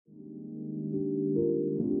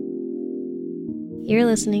You're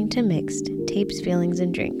listening to Mixed, Tapes, Feelings,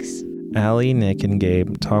 and Drinks. Allie, Nick, and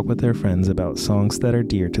Gabe talk with their friends about songs that are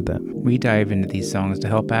dear to them. We dive into these songs to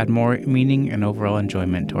help add more meaning and overall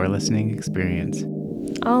enjoyment to our listening experience.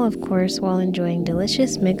 All, of course, while enjoying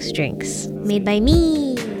delicious mixed drinks. Made by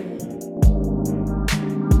me!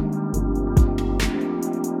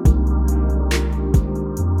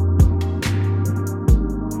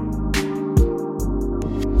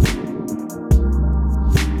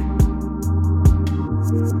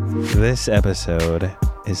 This episode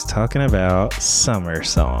is talking about summer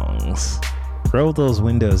songs. Roll those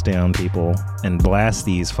windows down, people, and blast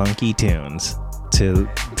these funky tunes to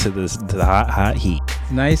the hot heat.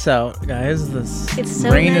 Nice out, guys. It's so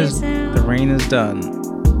nice out. The rain is done.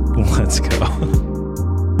 Let's go.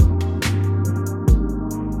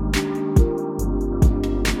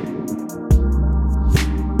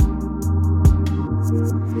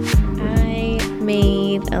 I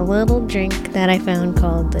made a little drink that I found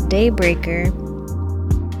called the Daybreaker.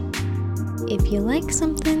 If you like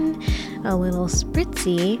something a little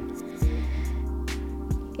spritzy,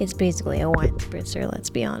 it's basically a wine spritzer, let's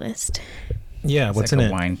be honest. Yeah, It's what's like in a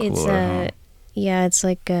it? wine It's cooler.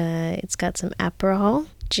 it's got some Aperol,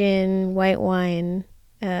 gin, white wine,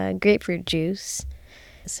 grapefruit juice,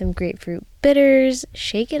 some grapefruit bitters.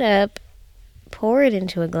 Shake it up, pour it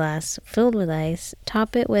into a glass filled with ice,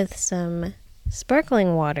 top it with some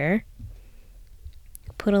sparkling water,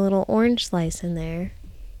 put a little orange slice in there.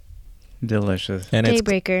 Delicious. And it's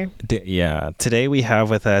Daybreaker. yeah. Today we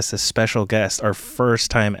have with us a special guest, our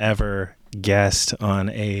first time ever guest on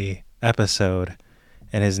a episode,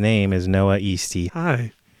 and his name is Noah Easty.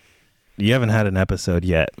 Hi. You haven't had an episode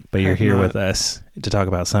yet, but you're Have here not. with us to talk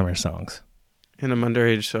about summer songs. And I'm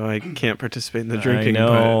underage, so I can't participate in the drinking. I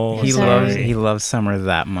know. He Sorry. loves summer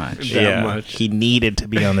that much. That much. He needed to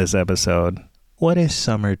be on this episode. What is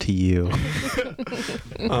summer to you?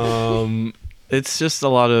 But it's just a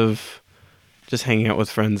lot of just hanging out with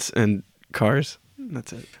friends and cars.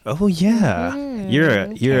 That's it. Oh yeah, you're a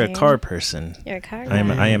okay. car person. You're a car I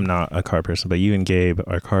guy. am not a car person, but you and Gabe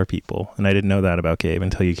are car people, and I didn't know that about Gabe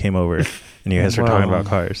until you came over and you guys were talking Well, about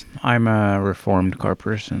cars. I'm a reformed car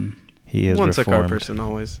person. He is Once reformed. a car person,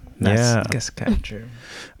 always. Yeah. That's kind of true.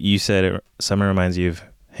 You said summer reminds you of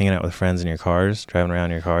hanging out with friends in your cars, driving around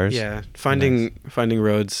in your cars. Yeah, finding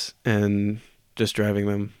roads and just driving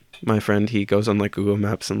them. My friend, he goes on like Google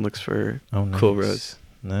Maps and looks for Oh, nice. cool roads.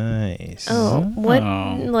 Nice. Oh, what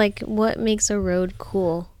Oh. what makes a road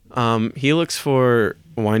cool? He looks for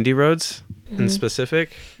windy roads Mm-hmm. in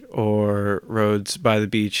specific, or roads by the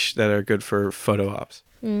beach that are good for photo ops.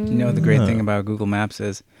 You know, the great thing about Google Maps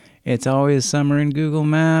is it's always summer in Google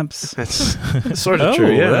Maps. That's sort of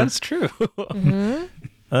true. Yeah, that's true. Mm-hmm.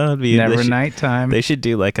 That'd be Never they should, nighttime. They should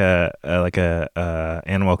do like a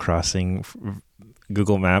Animal Crossing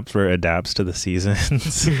Google Maps where it adapts to the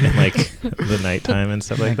seasons and like the nighttime and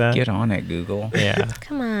stuff like that. Get on it, Google. Yeah.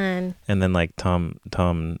 Come on. And then like Tom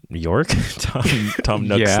York, Tom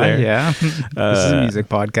Nook's yeah, there. yeah. This is a music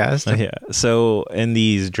podcast. Yeah. So in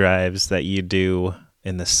these drives that you do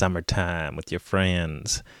in the summertime with your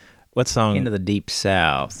friends, what song? Into the deep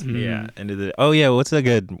south. Yeah. Into the. Oh yeah. What's a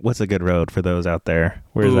good road for those out there?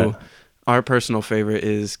 Where is Ooh, that? Our personal favorite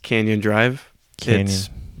is Canyon Drive. Canyon. It's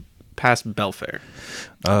past Belfair.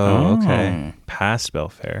 Oh, okay. Past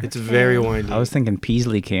Belfair. It's very windy. I was thinking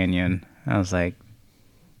Peasley Canyon. I was like,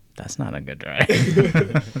 that's not a good drive.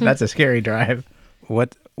 That's a scary drive.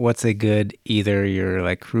 What's a good, either you're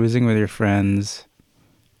like cruising with your friends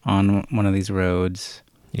on one of these roads,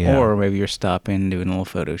 Yeah. or maybe you're stopping, doing a little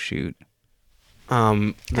photo shoot. I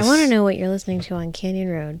want to know what you're listening to on Canyon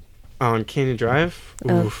Road. On Canyon Drive.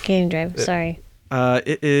 Oh, Oof. Canyon Drive. Sorry.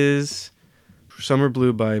 It is Summer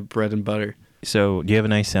Blue by Bread and Butter. So, do you have a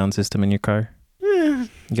nice sound system in your car? You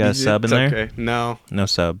got a sub in It's there? Okay. No. No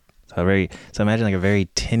sub. So imagine like a very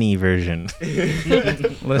tinny version.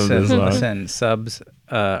 Listen, subs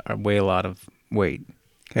weigh a lot of weight.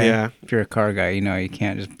 Okay? Yeah. If you're a car guy, you know you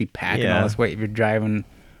can't just be packing Yeah. all this weight if you're driving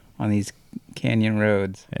on these canyon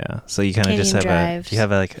roads. Yeah. So you kind of just have Canyon do you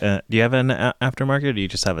have do you have an aftermarket, or do you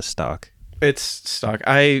just have a stock? It's stock.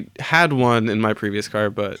 I had one in my previous car,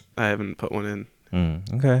 but I haven't put one in.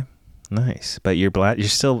 Okay. Nice. But you're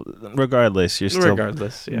still regardless,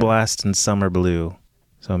 Yeah. blasting Summer Blue.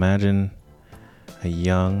 So imagine a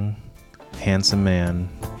young, handsome man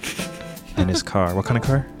in his car. What kind of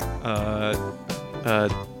car?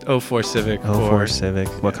 04 Civic 04 or Civic.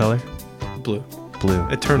 What color? blue. Blue.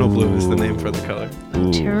 Eternal Blue is the Ooh. name for the color. Ooh,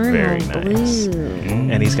 Eternal very nice. Blue.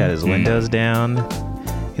 And he's got his windows down.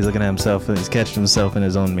 He's looking at himself, and he's catching himself in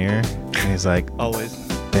his own mirror. And he's like, Always.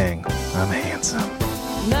 dang, I'm handsome.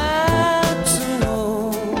 Nights and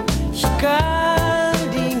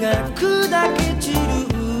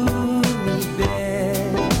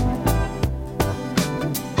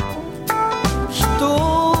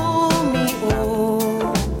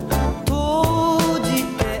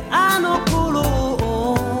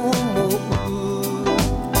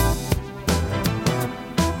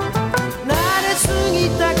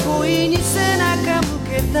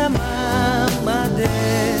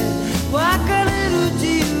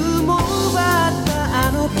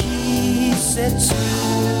節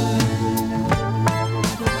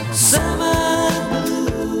サマー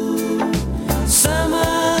ブルーサマ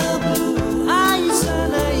ーブルー愛さ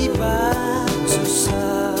ない罰さ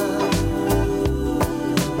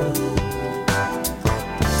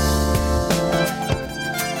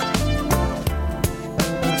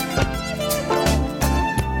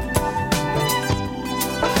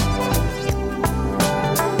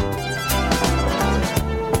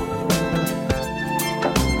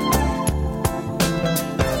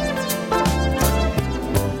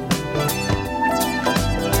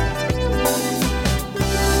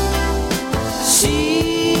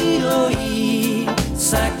白い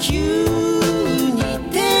砂丘に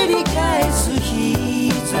照り返す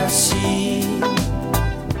日差し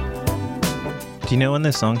Do you know when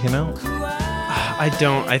this song came out? I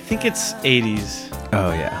don't. I think it's 80s.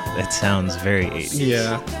 Oh yeah, it sounds very 80s.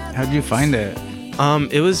 Yeah. How'd you find it?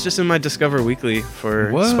 It was just in my Discover Weekly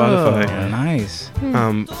for Whoa, Spotify. nice.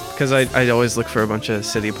 Because I always look for a bunch of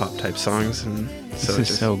city pop type songs, and so This it is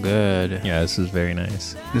just, so good. Yeah, this is very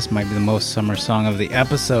nice. This might be the most summer song of the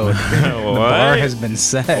episode. The bar has been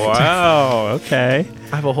set. Wow. Okay.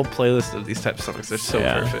 I have a whole playlist of these type of songs. They're so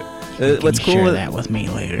Yeah. perfect. What's cool? Share that with me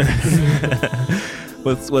later.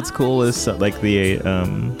 What's cool is like the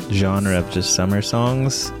genre of just summer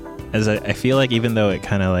songs. As I feel like even though it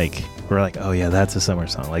kind of like we're like, oh yeah, that's a summer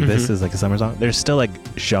song. Like this is like a summer song. There's still like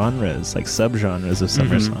genres, like subgenres of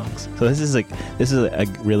summer songs. So this is a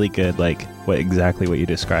really good like exactly what you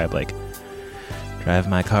described. Like drive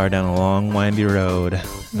my car down a long windy road,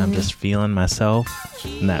 and I'm just feeling myself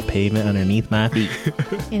and that pavement underneath my feet.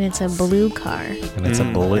 And it's a blue car. And it's a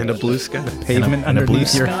blue and a blue sky. Pavement and a blue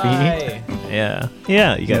underneath your sky. feet. Yeah,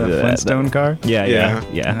 yeah, you got The Flintstone car? Yeah, yeah,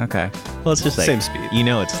 Yeah. yeah. Okay. Well, it's just like Same speed. You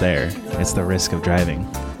know, it's there. It's the risk of driving.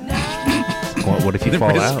 What if you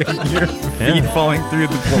fall out? Your feet falling through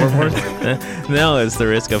the floorboards. No, it's the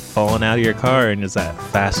risk of falling out of your car and just that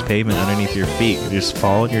fast pavement underneath your feet. You just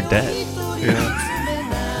fall and you're dead.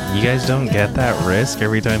 Yeah. You guys don't get that risk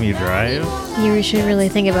every time you drive? You should really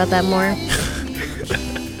think about that more.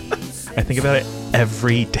 I think about it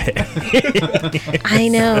every day. I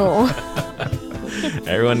know.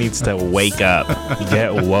 Everyone needs to wake up.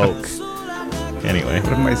 Get woke. Anyway,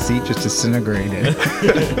 What if my seat just disintegrated?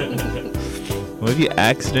 what if you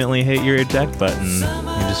accidentally hit your eject button? You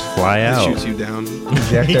just fly It out. shoots you down.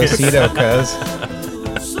 Ejectocito, cuz.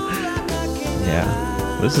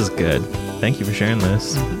 Yeah, this is good. Thank you for sharing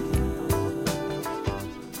this.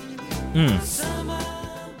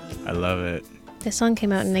 I love it. This song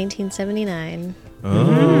came out in 1979.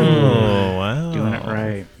 Oh, wow. Doing it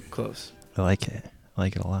right. Close. I like it. I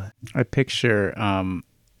like it a lot. I picture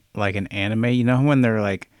like an anime. You know when they're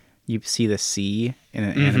like you see the sea in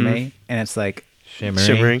an anime and it's like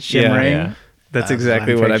Shimmering. shimmering. Yeah. That's That's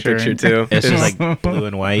exactly what what I'm I pictured picturing. too. It's just like blue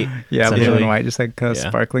and white. Yeah, blue essentially. and white, just like Yeah.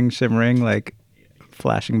 sparkling, shimmering, like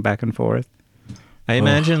flashing back and forth. I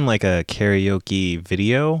imagine like a karaoke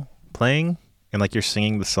video playing and like you're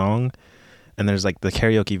singing the song and there's like the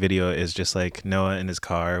karaoke video is just like Noah in his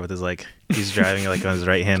car with his like he's driving like on his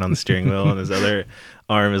right hand on the steering wheel and his other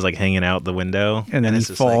arm is like hanging out the window And then he it's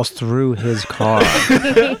just falls through his car.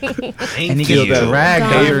 Thank and he you. gets dragged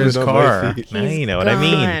Gone. under his On my car. feet. Now you know what Gone. I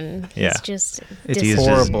mean. Yeah. He's just It's He's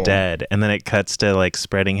horrible. just dead. And then it cuts to like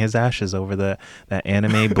spreading his ashes over that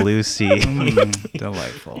anime blue sea.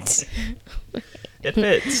 Delightful. It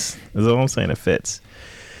fits. That's all I'm saying. It fits.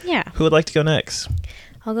 yeah. Who would like to go next?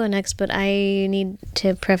 I'll go next, but I need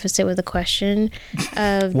to preface it with a question.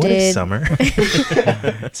 What is summer?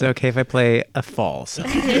 It's okay if I play a fall song.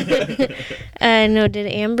 No, did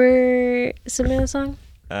Amber submit a song?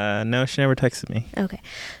 No, she never texted me. Okay.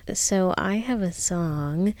 So I have a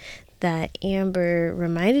song that Amber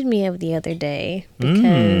reminded me of the other day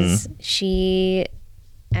because she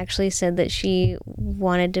actually said that she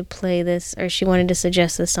wanted to play this, or she wanted to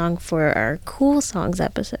suggest this song for our Cool Songs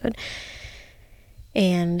episode.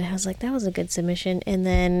 And I was like, that was a good submission. And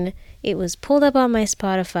then it was pulled up on my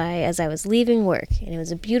Spotify as I was leaving work. And it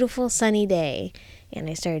was a beautiful sunny day. And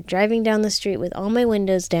I started driving down the street with all my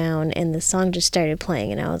windows down. And the song just started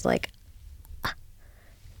playing. And I was like,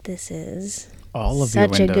 this is All of your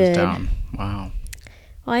such a windows good... down. Wow.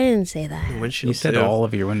 Well, I didn't say that. Windshield. You said too. all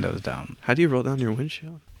of your windows down. How do you roll down your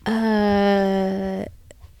windshield?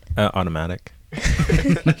 Automatic.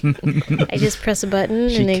 I just press a button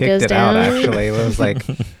She and it kicked goes it down. out, actually. It was like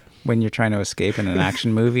when you're trying to escape in an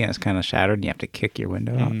action movie and it's kind of shattered and you have to kick your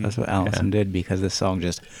window out. That's what Allison did because this song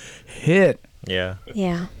just hit. Yeah.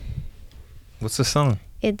 Yeah. What's the song?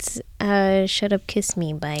 It's Shut Up Kiss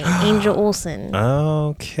Me by Angel Olsen.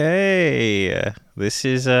 Okay. This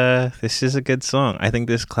is a good song. I think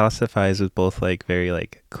this classifies with both like very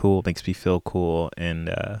like cool, makes me feel cool, and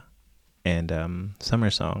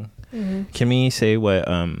summer song. Can we say what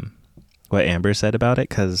Amber said about it?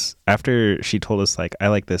 Because after she told us like I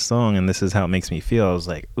like this song and this is how it makes me feel, I was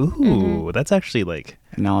like, ooh, that's actually like.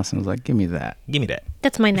 And Allison was like, give me that. Give me that.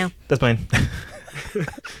 That's mine now. That's mine.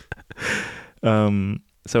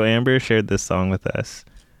 So Amber shared this song with us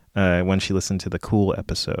when she listened to the Cool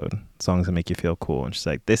episode, songs that make you feel cool, and she's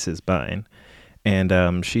like, this is mine.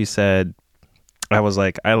 And she said, I was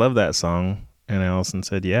like, I love that song. And Allison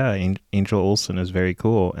said, yeah, Angel Olsen is very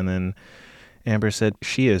cool. And then Amber said,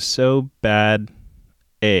 she is so bad.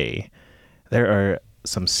 There are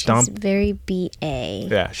some She's very B.A.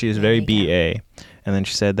 Yeah, she is There very you go. B.A. And then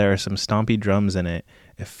she said, there are some stompy drums in it.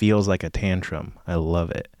 It feels like a tantrum. I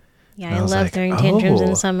love it. Yeah, And I I was love like, throwing tantrums oh.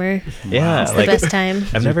 in summer. Yeah, It's like the best time.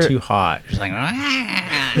 I've never too hot. She's like,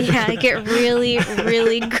 Yeah, I get really,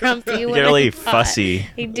 really grumpy you when get really I'm hot. fussy.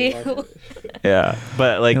 I do. Yeah,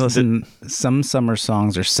 but like hey, listen, some summer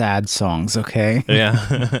songs are sad songs, okay?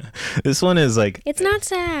 yeah, this one is like It's not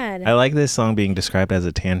sad. I like this song being described as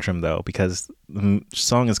a tantrum though, because the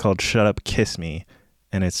song is called "Shut Up, Kiss Me,"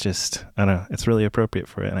 and it's just I don't know, it's really appropriate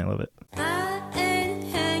for it, and I love it. I ain't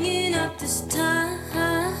hanging up this time.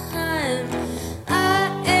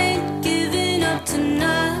 I ain't giving up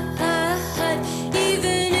tonight.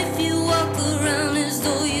 Even if you walk around as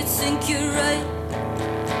though you think you're right.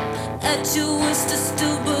 At your worst, I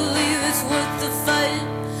still believe it's worth the fight.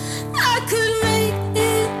 I could make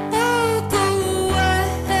it all go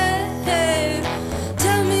away.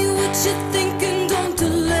 Tell me what you're thinking, don't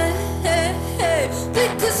delay. We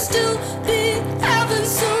could still be having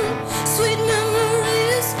some sweet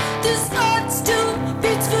memories. This heart still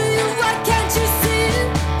beats for you, why can't you see it?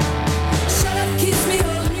 Shut up, kiss me,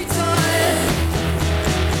 hold me tight.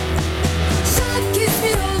 Shut up, kiss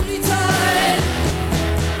me, hold me tight.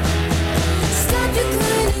 Stop your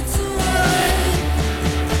crying, it's alright.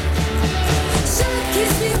 Shut up,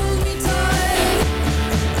 kiss me, hold me tight.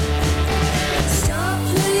 Stop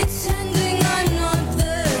pretending I'm not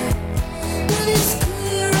there. When it's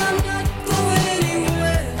clear I'm not going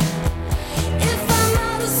anywhere. If I'm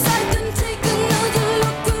out of sight, then take another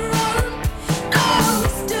look around. I'm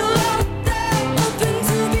still out there, hoping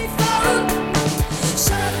to be found.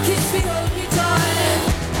 Shut up, kiss me, hold me tight.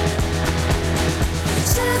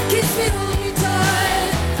 Shut up, kiss me, hold me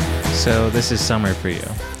tight. So this is summer for you.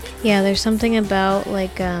 Yeah, there's something about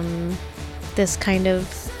like this kind of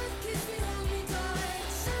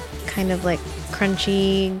like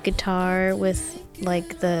crunchy guitar with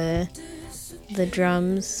like the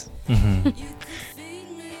drums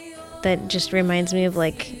that just reminds me of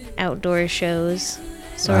like outdoor shows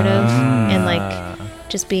sort of, and like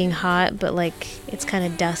just being hot, but like it's kind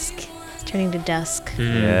of dusk. It's turning to dusk,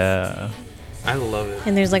 Yeah. I love it.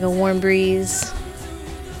 and there's like a warm breeze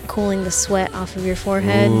cooling the sweat off of your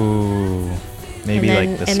forehead. Ooh. Maybe And like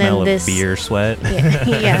then- the and smell then of this- beer sweat. Yeah,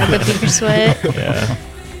 yeah, the beer sweat. Yeah.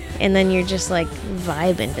 And then you're just like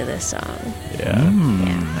vibing to this song. Yeah.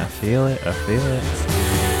 Yeah. I feel it. I feel it.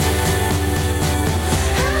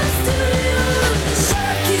 Shut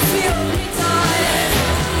up, kiss me, hold me tight.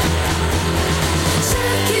 Shut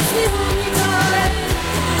up, kiss me, hold me tight.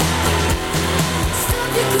 Stop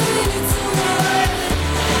your crying, it's alright.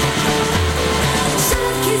 Shut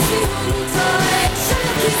up, kiss me, hold me tight. Shut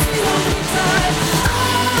up, kiss me, hold me tight.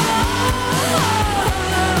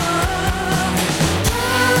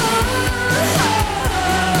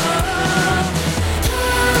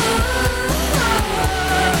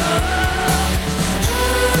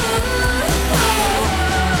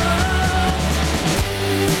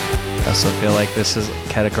 I also feel like this is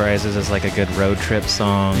categorizes as like a good road trip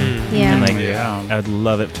song. Yeah. And like, Yeah. I would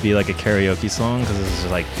love it to be like a karaoke song because this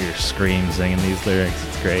is like your scream singing these lyrics.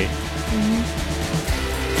 It's great.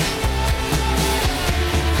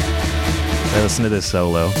 I listen to this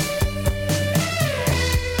solo.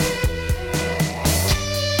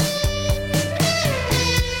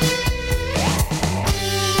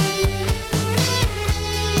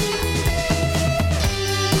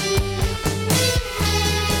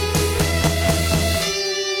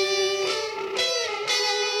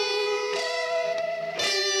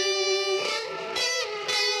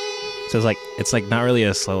 So it's like not really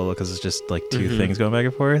a solo because it's just like two things going back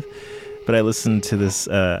and forth. But I listened to this.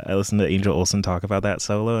 I listened to Angel Olsen talk about that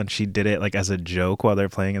solo, and she did it like as a joke while they're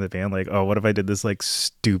playing in the band. Like, oh, what if I did this like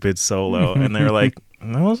stupid solo? And they're like,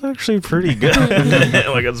 that was actually pretty good.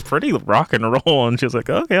 Like it's pretty rock and roll. And she was like,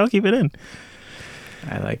 okay, I'll keep it in.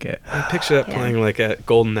 I like it. I picture that Yeah. playing like at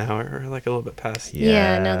golden hour or like a little bit past.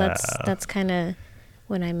 Yeah, no, that's kind of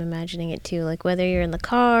when I'm imagining it too. Like whether you're in the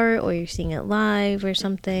car or you're seeing it live or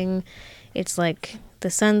something, it's like the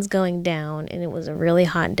sun's going down and it was a really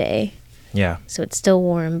hot day. Yeah. So it's still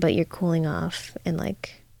warm, but you're cooling off and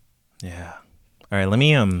like Yeah. All right, let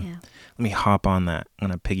me hop on that. I'm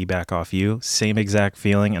gonna piggyback off you. Same exact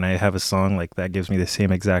feeling, and I have a song like that gives me the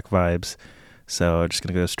same exact vibes. So I'm just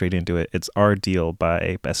gonna go straight into it. It's Our Deal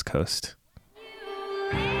by Best Coast.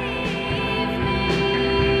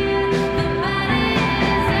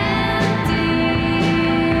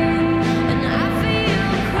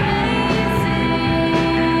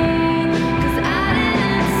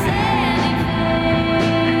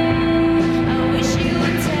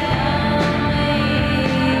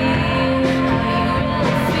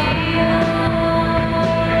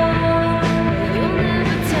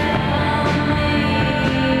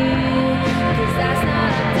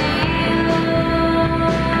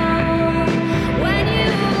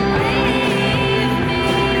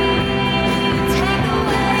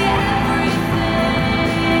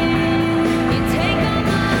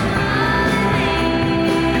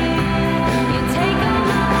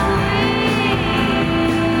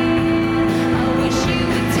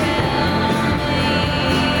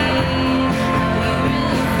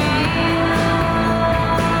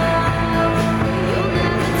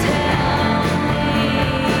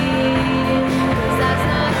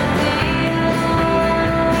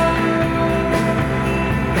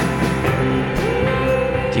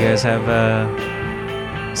 Do you guys have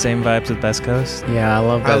same vibes with Best Coast? Yeah, I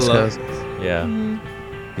love I Best love- Coast. Yeah.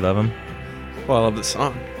 You love them? Well, I love the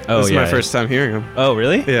song. Oh, This is yeah. my first time hearing him. Oh,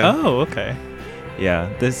 really? Yeah. Oh, okay. Yeah.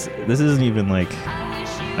 This isn't even like,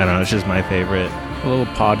 I don't know. It's just my favorite. A little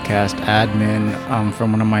podcast admin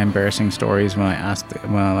from one of my embarrassing stories when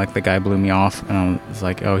like the guy blew me off and I was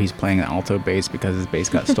like, oh, he's playing an alto bass because his bass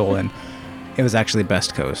got stolen. It was actually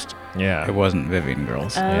Best Coast. Yeah. It wasn't Vivian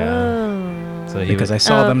Girls. oh. So he Because would- I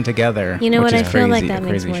saw Oh. them together. You know which what? I is feel like crazy, that a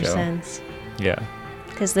makes crazy more show. sense Yeah.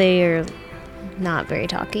 because they are not very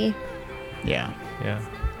talky. Yeah. Yeah.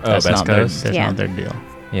 Oh, That's Best not their, Coast? that's Yeah. not their deal.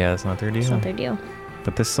 Yeah, that's not their deal. It's not their deal.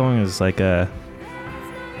 But this song is like a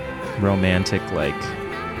romantic, like,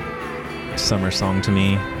 summer song to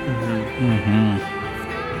me. Mm-hmm.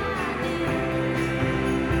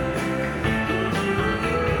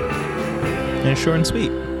 And it's short and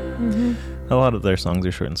sweet. Mm-hmm. A lot of their songs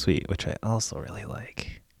are short and sweet, which I also really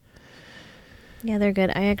like. Yeah, they're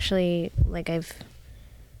good. I actually I've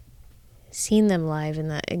seen them live in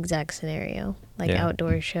that exact scenario, like Yeah.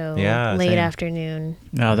 outdoor show, Yeah, late same. afternoon.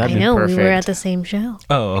 No, that'd I be know perfect. we were at the same show.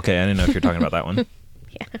 Oh, okay. I didn't know if you're talking about that one.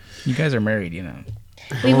 You guys are married, you know.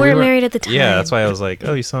 We weren't married at the time. Yeah, that's why I was like,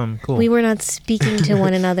 oh, you saw him. Cool. We were not speaking to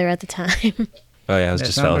one another at the time. Oh, yeah, it was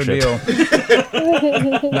That's just not their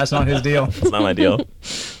fellowship. deal. That's not his deal. It's not my deal.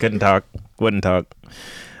 Couldn't talk. Wouldn't talk.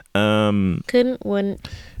 Couldn't, wouldn't,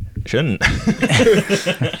 Shouldn't.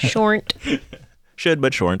 short. Should,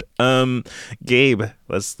 but short. Gabe,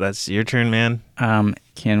 that's your turn, man.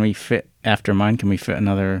 Can we fit after mine? Can we fit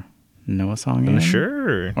another Noah song in?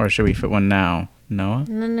 Sure. Or should we fit one now? Noah?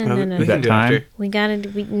 No, no, Uh, no, no. we That can do time? after. We gotta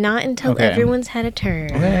not until Okay. everyone's had a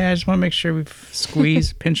turn. Okay, I just want to make sure we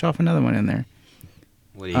pinch off another one in there.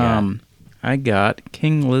 What do you I got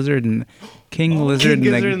King Lizard and King Lizard King and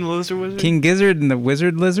Gizzard the and the Lizard Wizard. King Gizzard and the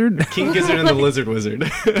Wizard Lizard. King Gizzard and the Lizard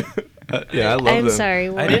Wizard. Yeah, I love I'm them. sorry.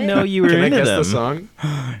 What? I didn't know you were Can I into guess them. the song?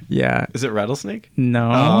 Yeah. Is it Rattlesnake?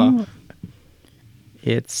 No.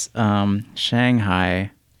 It's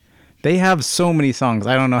Shanghai. They have so many songs.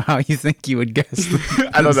 I don't know how you think you would guess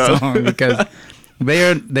the I don't know. song because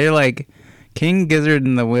they're like King Gizzard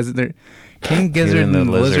and the Wizard. King Gizzard and the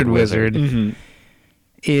Lizard Wizard Mm-hmm.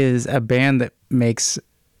 is a band that makes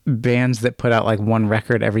bands that put out like one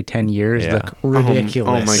record every 10 years Yeah. look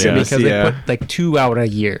ridiculous. oh my goodness, Because yeah. they put like 2 out a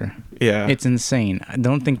year. Yeah. It's insane. I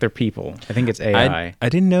don't think they're people. I think it's AI. I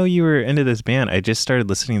didn't know you were into this band. I just started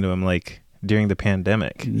listening to them like during the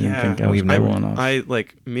pandemic. Didn't Yeah. think I was We've never- cool enough. I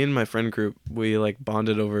like me and my friend group. We like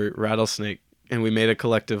bonded over Rattlesnake, and we made a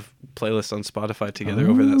collective playlist on Spotify together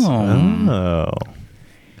over that song. Oh,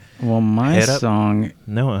 Well, my Hit up. song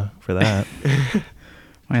Noah for that.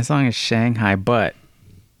 My song is Shanghai Butt.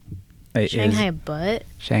 It is Shanghai butt.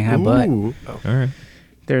 Shanghai Butt. Ooh. All right.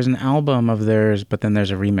 There's an album of theirs, but then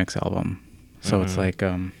there's a remix album. So Mm-hmm. it's like,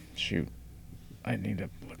 shoot, I need to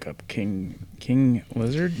look up King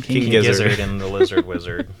Lizard? King Gizzard. and the Lizard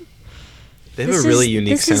Wizard. They have a really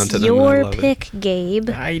unique sound to them. and I Your love it. pick, Gabe.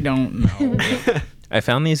 I don't know. I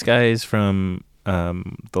found these guys from the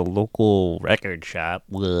local record shop.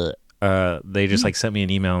 They just like sent me an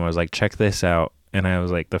email and was like, check this out. and I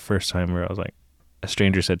was like, the first time where I was like, a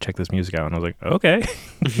stranger said, check this music out, and I was like, okay.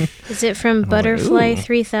 Is it from like, Butterfly ooh.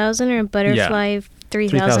 3000 or Butterfly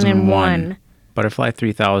 3001? Butterfly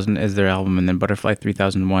 3000 is their album, and then Butterfly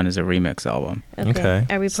 3001 is a remix album. Okay.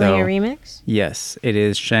 Are we playing a remix? Yes, it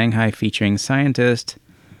is Shanghai featuring Scientist.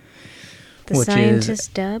 The Which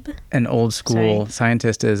Scientist dub? An old school Sorry.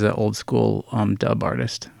 Scientist is an old school dub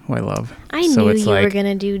artist who I love. I So knew it's you were like, going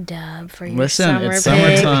to do dub for your listen, summer it's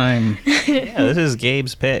pick. summertime. Yeah, this is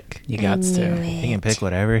Gabe's pick. You got knew to. it. He can pick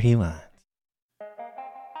whatever he wants.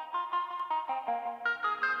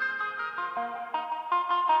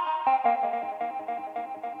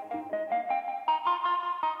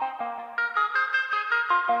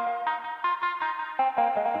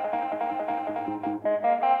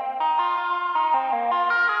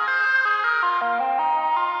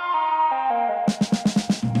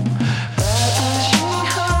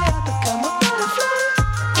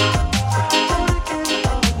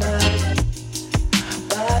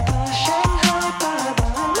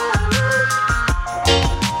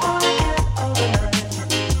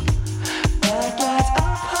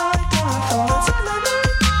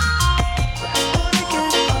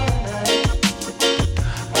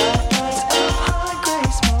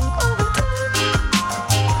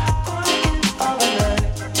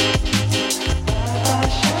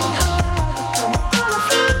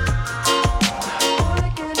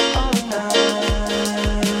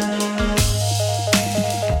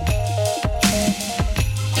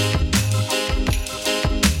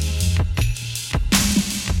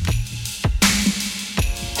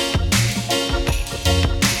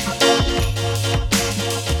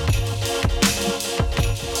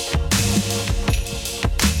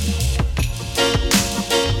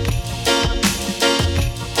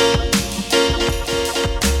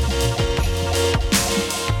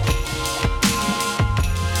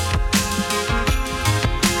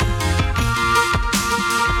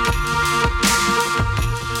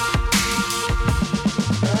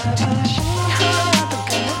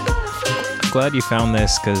 Glad you found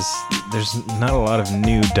this because there's not a lot of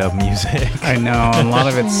new dub music. I know a lot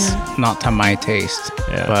of it's not to my taste,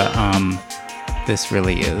 Yeah. but this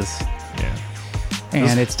really is. Yeah.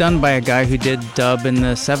 And it's done by a guy who did dub in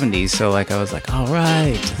the 70s, so like I was like, all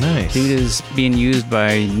right, Nice. dude is being used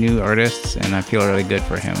by new artists, and I feel really good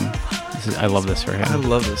for him. I love this for I him.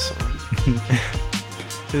 love this song.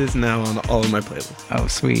 It is now on all of my playlists. Oh,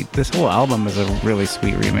 sweet. This whole album is a really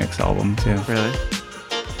sweet remix album, too. Really?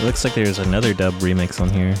 It looks like there's another dub remix on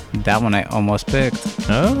here. That one I almost picked.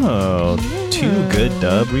 Oh, two good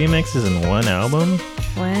dub remixes in one album?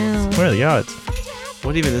 Wow. What are the odds?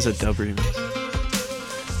 What even is a dub remix?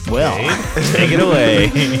 Well, Take it away.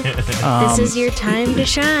 This is your time to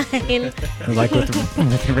shine. like with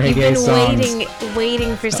reggae You've been songs.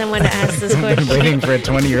 waiting for someone to ask this I've been question. waiting for a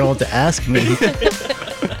 20-year-old to ask me.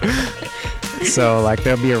 So, like,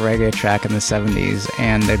 there'll be a reggae track in the 70s,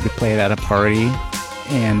 and they'd be played at a party,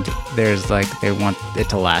 and there's, like, they want it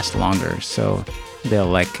to last longer, so they'll,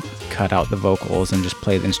 like, cut out the vocals and just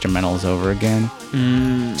play the instrumentals over again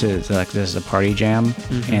to like, this is a party jam,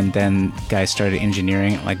 and then guys started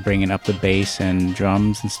engineering it, like, bringing up the bass and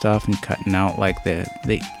drums and stuff, and cutting out, like,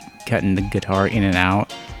 cutting the guitar in and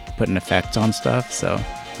out, putting effects on stuff, so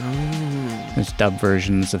there's dub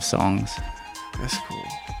versions of songs. That's cool.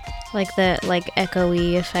 Like the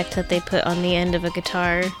echoey effect that they put on the end of a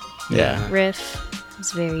guitar Yeah. riff.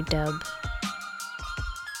 It's very dub.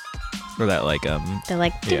 Or that They're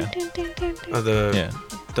like Yeah. dun, dun, dun, dun, dun. Oh, the yeah.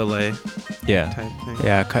 delay Yeah. type thing.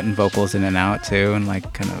 Yeah, cutting vocals in and out too, and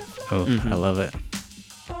like kind of, I love it.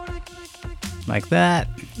 Like that.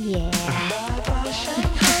 Yeah.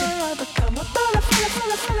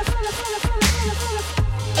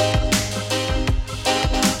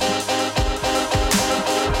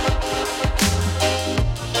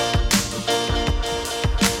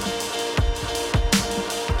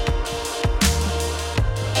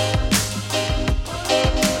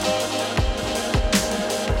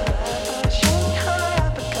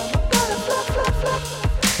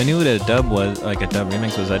 I knew what a dub was, like a dub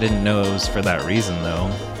remix was. I didn't know it was for that reason though.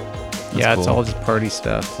 That's Yeah, it's cool. all just party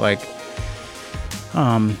stuff. Like,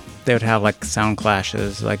 they would have like sound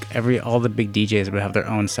clashes. Like all the big DJs would have their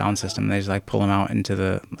own sound system. They just like pull them out into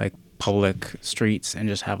the like public streets and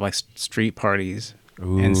just have like street parties.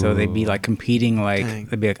 And so they'd be like competing. Like Dang.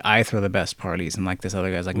 they'd be like, I throw the best parties, and like this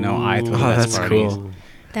other guy's like, no, I throw the Oh, best that's parties. cool.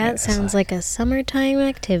 That sounds like a summertime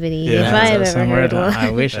activity Yeah. if I've So ever heard one. I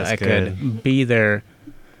wish That's I could be there.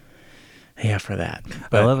 Yeah, for that.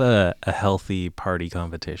 I love a healthy party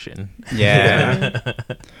competition. Yeah.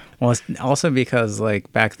 Well, it's also because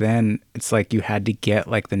like back then, it's like you had to get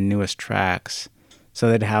like the newest tracks So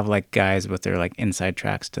they'd have like guys with their like inside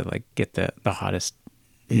tracks to like get the hottest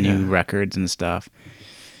new records and stuff.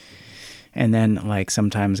 And then like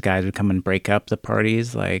sometimes guys would come and break up the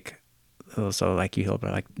parties, like so like you hear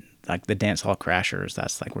about like the Dance Hall Crashers.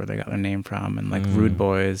 That's like where they got their name from. And like Rude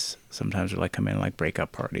Boys sometimes would like come in and like break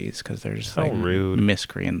up parties because they're just like rude.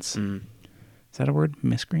 miscreants. Is that a word?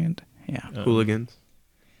 Miscreant? Yeah. Hooligans.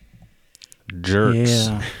 Jerks.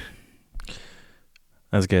 Yeah.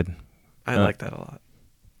 That's good. I like that a lot.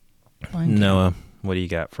 Noah, what do you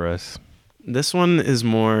got for us? This one is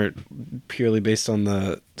more purely based on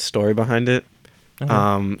the story behind it.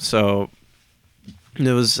 So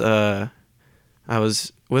it was I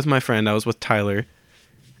was with my friend. I was with Tyler,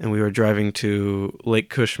 and we were driving to Lake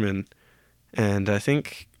Cushman, and I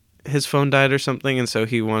think his phone died or something, and so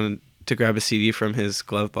he wanted to grab a CD from his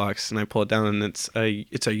glove box, and I pull it down, and it's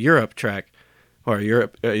a Europe track, or a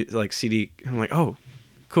Europe like CD. I'm like, oh,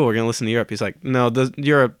 cool, we're gonna listen to Europe. He's like, no,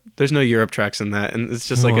 there's no Europe tracks in that, and it's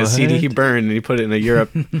just like a CD he burned and he put it in a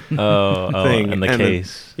Europe thing. In the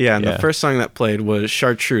case. And the first song that played was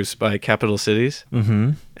Chartreuse by Capital Cities.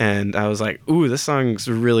 Mm-hmm. And I was like, ooh, this song's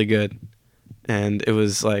really good. And it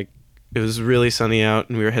was really sunny out,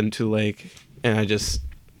 and we were heading to the lake, and I just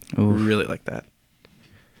really like that.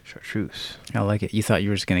 Chartreuse. I like it. You thought you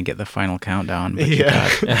were just going to get the final countdown, but you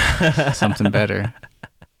got something better.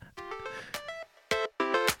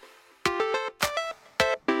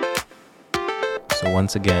 So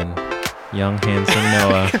once again, young, handsome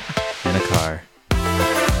Noah in a car.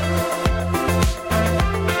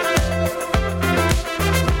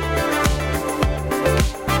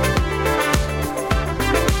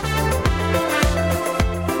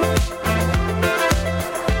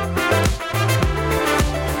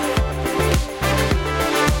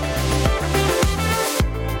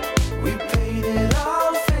 We painted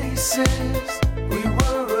our faces. We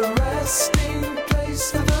were a resting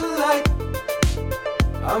place for the light.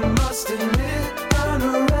 I must admit, an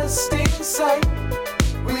arresting sight.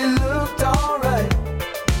 We looked alright.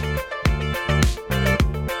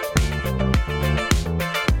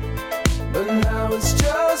 But now it's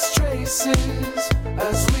just traces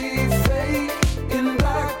as we fade in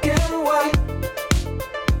black and white.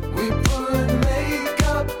 We put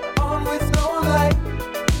makeup on with no light.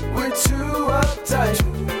 We're too uptight. Too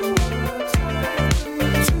uptight.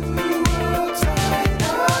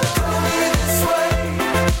 Color me this way,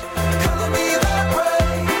 color me that way,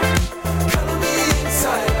 color me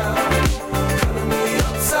inside out, color me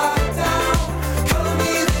upside down. Color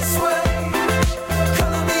me this way,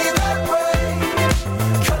 color me that way,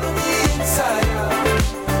 color me inside out,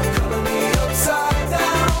 color me upside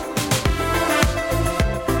down.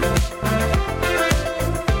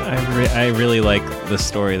 I really like the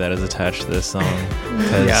story that is attached to this song.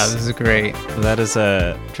 'Cause Yeah, this is great. that is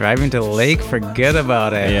a, Driving to the lake, forget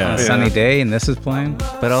about it. Yeah. On a sunny day, and this is playing.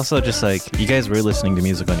 but also just like, you guys were listening to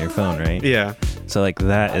music on your phone, right? Yeah. So like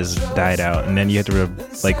that is died out, and then you had to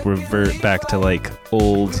revert back to like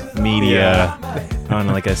old media on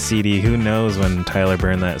like a CD. Who knows when Tyler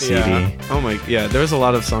burned that CD? Yeah. Oh my, yeah. There was a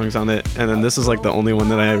lot of songs on it, and then this is like the only one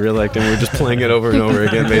that I really liked, and we were just playing it over and over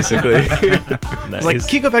again, basically. It's like,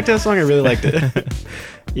 can you go back to that song? I really liked it.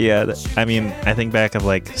 Yeah, I mean, I think back of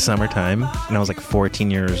like summertime, and I was like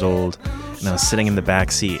 14 years old, and I was sitting in the back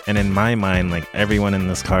seat, and in my mind, like everyone in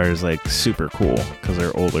this car is like super cool because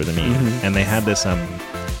they're older than me, and they had this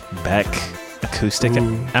Beck acoustic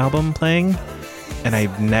album playing, and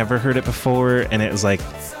I've never heard it before, and it was like,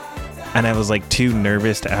 and I was like too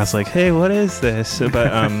nervous to ask like, hey, what is this?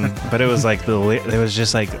 But it was like it was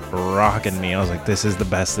just like rocking me. I was like, this is the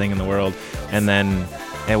best thing in the world. And then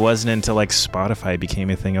it wasn't until like Spotify became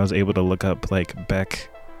a thing I was able to look up like Beck,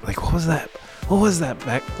 like what was that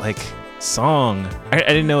Beck like song? I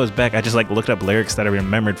didn't know it was Beck. I just like looked up lyrics that I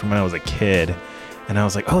remembered from when I was a kid, and I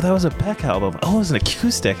was like, oh, that was a Beck album. Oh, it was an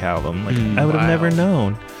acoustic album. Like I would have never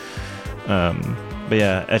known. But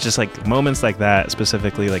yeah, it's just like moments like that,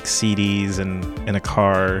 specifically like CDs and in a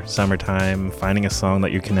car, summertime, finding a song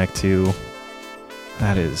that you connect to.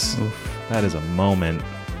 That is a moment.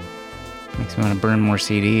 Makes me want to burn more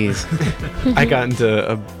CDs. I got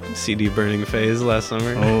into a CD burning phase last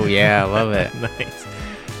summer. Oh yeah, I love it. Nice.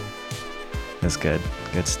 That's good.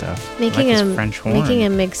 Good stuff. Making Like a his French horn. making a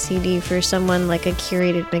mixed CD for someone, like a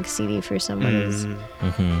curated mixed CD for someone, is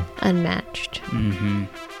Mm-hmm. unmatched. Mm-hmm.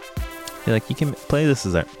 Like you can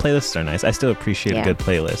playlists are nice. I still appreciate Yeah. a good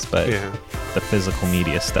playlist, but Yeah. the physical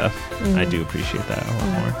media stuff, I do appreciate that a lot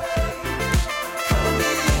more. Color me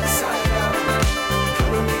inside out,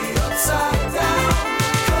 color me upside down.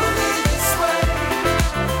 Color me this way,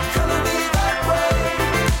 color me that way.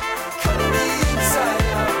 Color me inside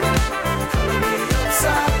out, color me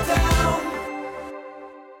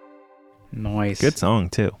Nice. Good song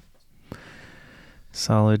too.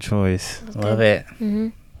 Solid choice. Love it. Mm-hmm.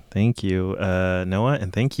 Thank you, Noah,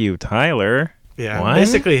 and thank you, Tyler. Yeah, What?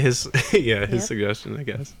 basically his his Yep. suggestion, I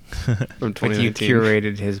guess, from Like you 2019.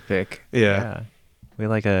 curated his pick. Yeah. We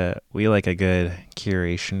like a good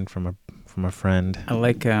curation from a friend. I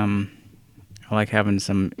like having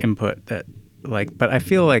some input that but I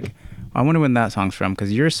feel like I wonder when that song's from,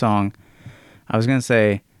 because your song, I was gonna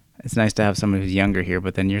say it's nice to have someone who's younger here,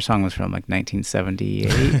 but then your song was from like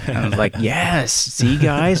 1978, and I was like, yes, see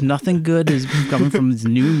guys, nothing good is coming from this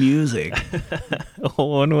new music.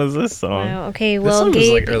 When was this song? Wow. Okay. This Well, song was,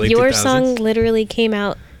 Gabe, like, early your 2000s. song literally came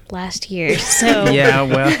out last year. So Yeah,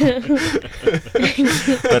 well,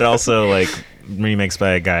 But also like remixed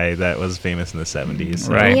by a guy that was famous in the 70s.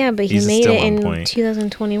 so Right. Yeah, but he he's made still it on in point.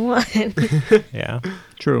 2021. Yeah.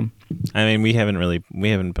 true. I mean, we haven't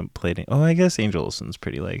been played it. Oh, I guess Angel Olsen's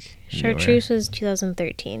pretty like newer. Chartreuse was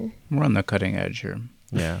 2013. We're on the cutting edge here.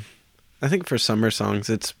 Yeah. I think for summer songs,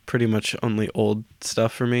 it's pretty much only old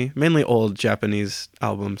stuff for me. Mainly old Japanese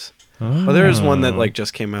albums. But there is one that like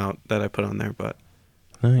just came out that I put on there. But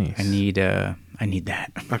Nice. I need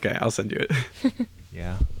that. okay, I'll send you it.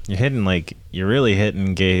 Yeah. You're really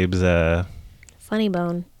hitting Gabe's Funny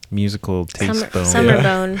Bone. musical taste bone. Summer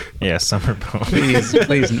Bone. Yeah, summer bone.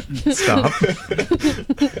 Please stop.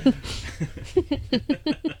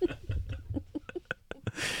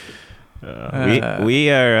 We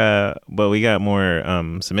are but we got more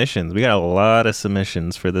submissions. We got a lot of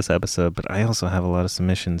submissions for this episode, but I also have a lot of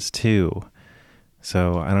submissions too.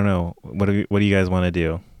 So I don't know. What do you guys want to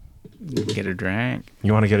do? Get a drink.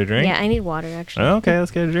 You want to get a drink? Yeah, I need water actually. Oh, okay,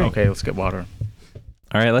 let's get a drink. Okay, let's get water.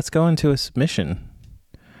 All right, let's go into a submission.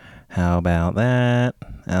 How about that?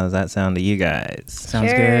 How does that sound to you guys? Sounds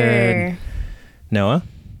Sure. good. Noah?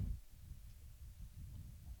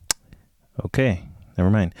 Okay, never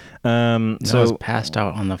mind. So So passed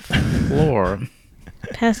out on the floor.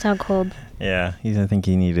 Passed out cold. yeah, I think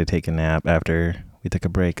he needed to take a nap after we took a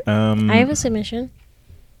break. I have a submission.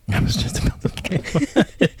 I was just about to.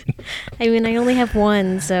 I mean, I only have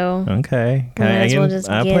one, so Okay. Might as well just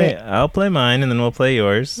I'll get play. it. I'll play mine, and then we'll play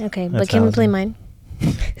yours. okay. That But can we sounds- play mine?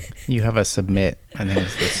 You have a submit. I think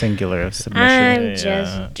it's the singular of submission. I'm Yeah.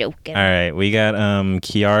 just joking. All right, we got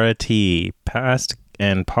Kiara T, past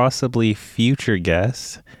and possibly future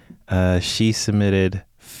guest. She submitted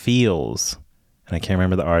 "Feels," and I can't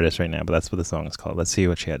remember the artist right now, but that's what the song is called. Let's see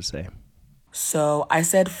what she had to say. So I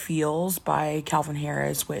said Feels by Calvin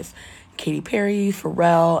Harris with Katy Perry,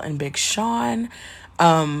 Pharrell, and Big Sean.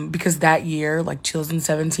 Because that year, like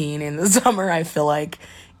 2017 in the summer, I feel like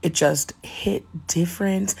it just hit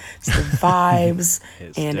different. It's the vibes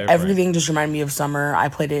and different. everything just reminded me of summer. I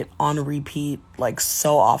played it on repeat like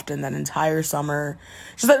so often that entire summer.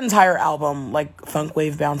 Just that entire album, like Funk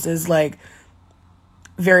Wave Bounces, like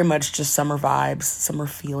very much just summer vibes, summer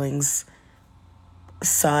feelings,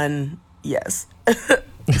 sun. Yes.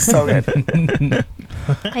 So good.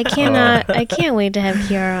 I can't wait to have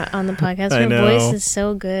Kiara on the podcast. I Her know. voice is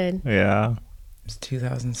so good. Yeah, It's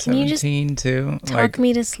 2017 too. Talk Like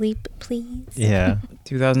me to sleep, please. yeah.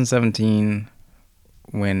 2017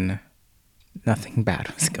 when nothing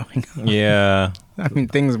bad was going on. Yeah. I mean,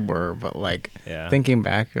 things were, but like Yeah. thinking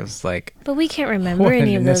back, it was like But we can't remember What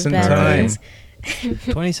any an of those innocent bad time. things.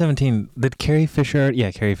 2017. Did Carrie Fisher?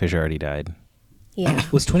 Yeah, Carrie Fisher already died. Yeah.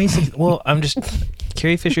 Was 2016? Well, I'm just.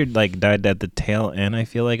 Carrie Fisher like died at the tail end. I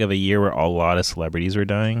feel like of a year where a lot of celebrities were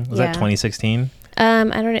dying. Was that Yeah. 2016? I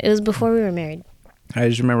don't know. It was before we were married. I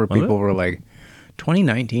just remember Was people it? were like,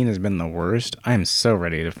 2019 has been the worst. I am so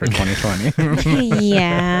ready for 2020.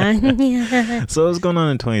 Yeah. Yeah. So what was going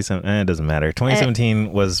on in 2017? It doesn't matter.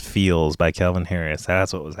 2017 was "Feels" by Calvin Harris.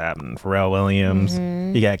 That's what was happening. Pharrell Williams.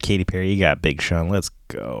 Mm-hmm. You got Katy Perry. You got Big Sean. Let's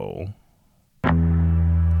go.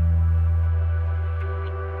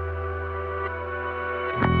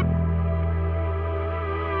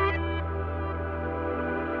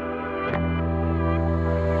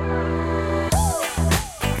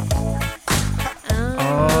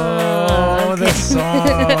 Oh, this song.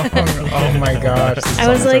 Oh my gosh. This I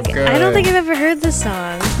was song is so like, I don't good. think I've ever heard this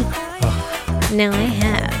song. Now I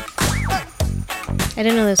have. I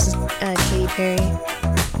didn't know this was Katy Perry.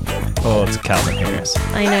 Oh, it's Calvin Harris.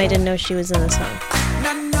 I know I didn't know she was in the song.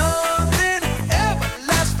 Now nothing ever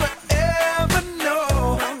lasts forever,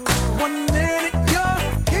 no. 1 minute you're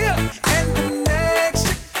here and the next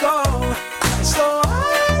you're gone. So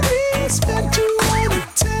I expect you wanna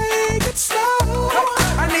take it slow.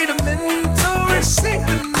 I need a mental receipt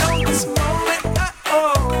to know this moment I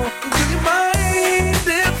own. Do you mind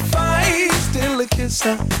if I steal a kiss,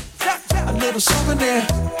 a little souvenir?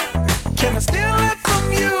 Can I steal it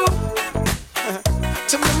from you?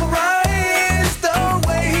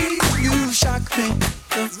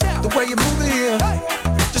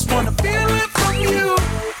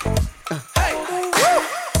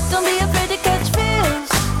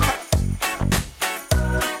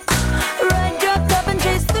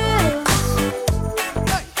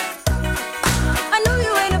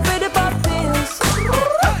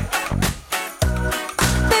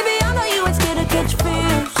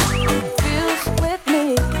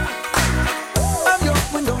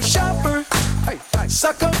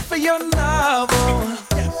 for your novel.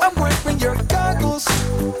 I'm wearing your goggles.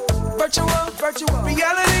 Virtual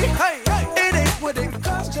reality. It ain't what it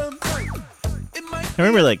cost you. I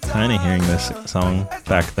remember like kind of hearing this song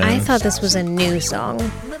back then. I thought this was a new song.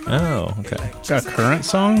 Oh, okay. A current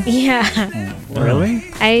song? Yeah. Really?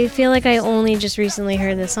 I feel like I only just recently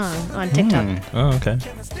heard this song on TikTok. Oh, okay.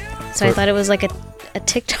 So I thought it was like a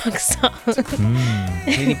TikTok song.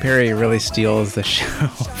 Katy Perry really steals the show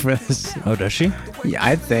for this. Oh, does she? Yeah,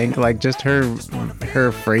 I think like just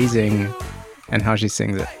her phrasing and how she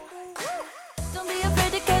sings it. Don't be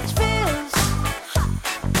afraid to catch feels.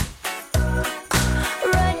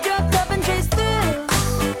 Run, drop, top, and chase thrills.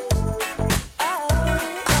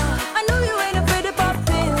 I know you ain't afraid to pop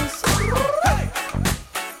pills.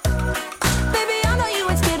 Baby, I know you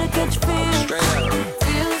ain't scared to catch feels.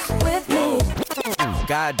 Feels with me.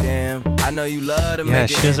 Goddamn, I know you love to Yeah, make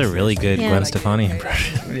she it does a really good Yeah. Gwen Stefani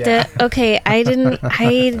impression. Okay, I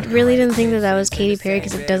really didn't think that was Katy Perry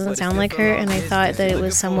because it doesn't sound like her, and I thought that it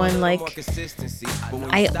was someone like,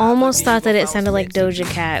 I almost thought that it sounded like Doja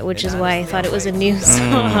Cat, which is why I thought it was a new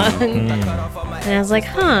song. And I was like,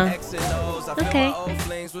 huh, okay.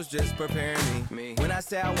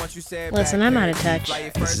 Listen, I'm out of touch.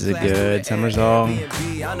 This is a good summer song.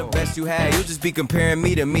 I'm the best you had. You just be comparing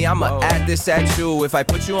me to me. I'ma add this at you. If I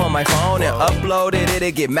put you on my phone and upload it,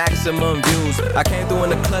 it'll get maximum views. I came through in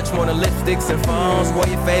the clutch, more than lipsticks and phones. Wore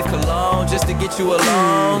your fave cologne just to get you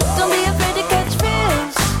alone. Don't be afraid to catch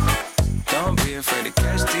feels. Don't be afraid to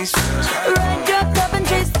catch these feels. Run, drop, top, and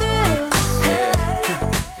chase thrills.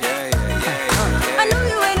 I know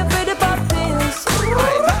you ain't afraid to pop pills.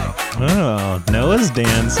 Oh, Noah's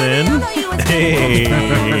dancing. Hey.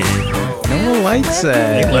 Noah likes He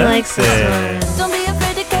it. He likes this it. one. Don't be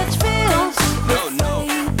afraid to catch feels. No.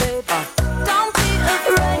 Don't be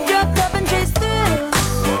afraid. Run, drop, top, and chase thrills.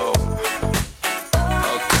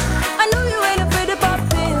 I know you ain't afraid to pop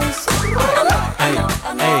pills. I know.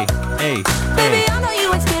 Hey. Baby, I know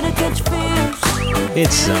you ain't scared to catch feels.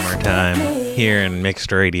 It's summertime here in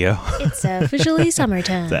Mixed Radio. It's officially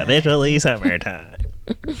summertime. It's officially summertime.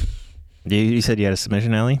 You said you had a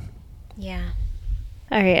submission, Ellie? Yeah.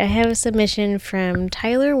 All right, I have a submission from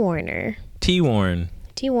Tyler Warner. T-Warren.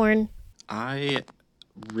 T-Warren. I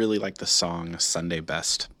really like the song Sunday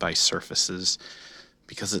Best by Surfaces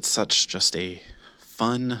because it's such just a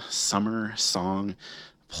fun summer song.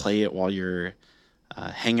 Play it while you're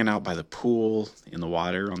hanging out by the pool, in the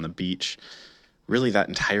water, on the beach. Really, that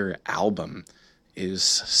entire album is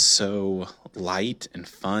so light and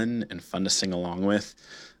fun to sing along with.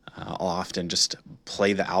 I'll often just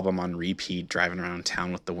play the album on repeat, driving around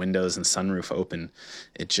town with the windows and sunroof open.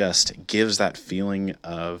 It just gives that feeling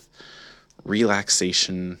of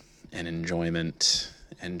relaxation and enjoyment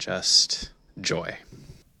and just joy.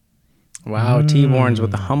 Wow, T-Warren's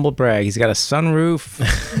with the humble brag. He's got a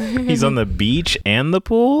sunroof. He's on the beach and the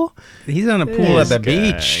pool? He's on a pool at the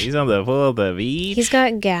beach. He's on the pool at the beach. He's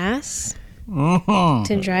got gas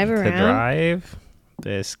to drive to around. drive.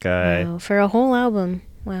 This guy. Wow, for a whole album.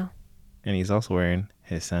 Wow. And he's also wearing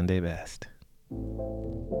his Sunday best.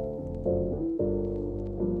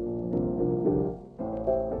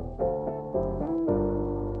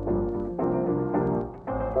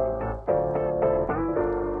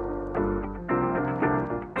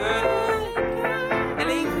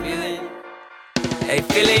 Hey,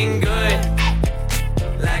 feeling good,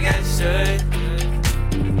 like I should.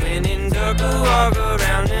 When in dark, walk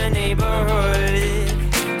around the neighborhood.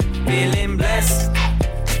 Feeling blessed,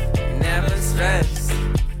 never stressed.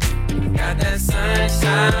 Got that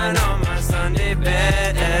sunshine on my Sunday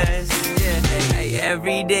best. Yeah, hey,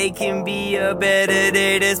 every day can be a better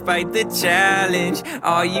day despite the challenge.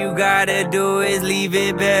 All you gotta do is leave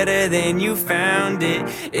it better than you found it.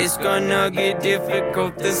 It's gonna get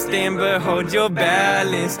difficult to stand, but hold your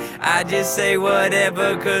balance. I just say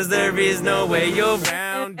whatever, cause there is no way you're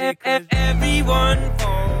around it. 'Cause everyone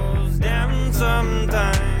falls down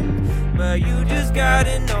sometime, but you just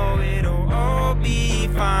gotta know it'll all be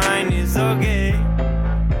fine. It's okay.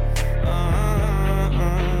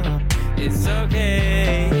 It's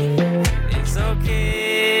okay. It's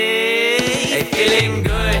okay. Hey, feeling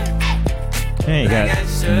good. Hey, you got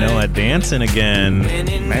Noah dancing again. Man,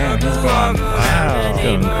 he's going, wow. He's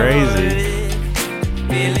going crazy.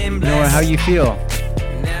 Noah, how you feel?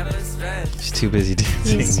 He's too busy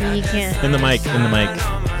dancing. You can't. In the mic.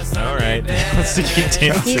 All right. Let's keep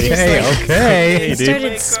dancing. He's just like, Okay. he Hey, dude.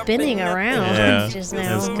 started spinning around Yeah, just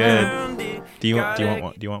now. that's good. Do you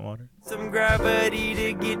want water? Some gravity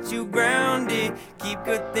to get you grounded. Keep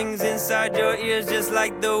good things inside your ears just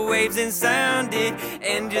like the waves and sound it.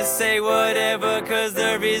 And just say whatever, cause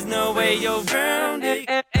there is no way you're grounded.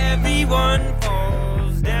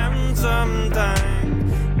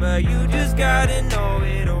 you just gotta know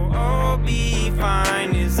it'll all be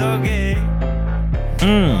fine. It's okay.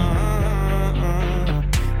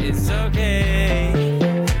 It's okay.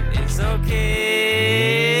 It's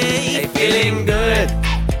okay. Feeling good.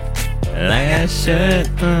 Like I should.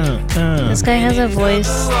 This guy has a voice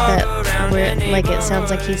that where like it sounds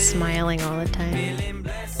like he's smiling all the time.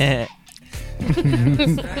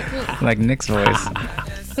 Like Nick's voice.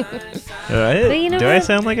 But you know Do how, I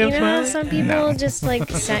sound like I'm you know how smiling? some people just like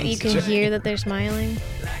you can hear that they're smiling.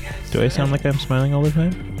 Do I sound like I'm smiling all the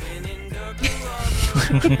time?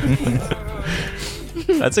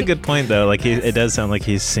 That's a good point, though. Like, it does sound like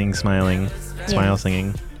he's smiling,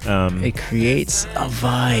 singing. It creates a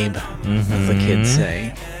vibe, as the kids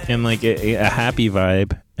say. And like a happy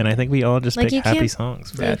vibe. And I think we all just Like, pick you happy can't-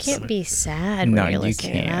 songs. You can't be sad No, when you're you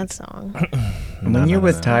listening to can't. that song. When you're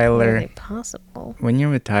with Tyler, Really possible. when you're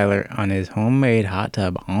with Tyler on his homemade hot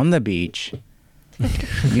tub on the beach,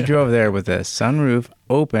 you drove there with a sunroof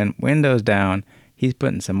open, windows down. He's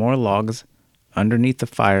putting some more logs underneath the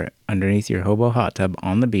fire, underneath your hobo hot tub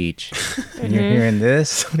on the beach. And you're hearing this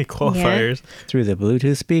So many qualifiers. through the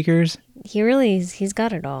Bluetooth speakers. He's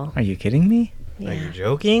got it all. Are you kidding me? Are you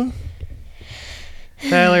joking?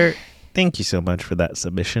 Tyler, thank you so much for that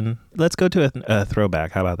submission. Let's go to a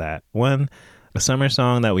throwback. How about that? A summer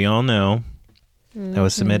song that we all know that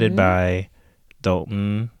was submitted by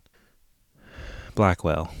Dalton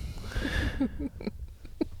Blackwell.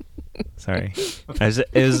 Sorry.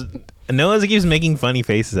 Noah keeps making funny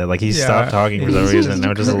faces at like he stopped talking for some reason. And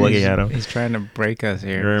I'm just looking at him. He's trying to break us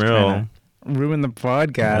here. I He's know. trying to ruin the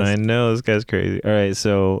podcast. I know this guy's crazy. All right,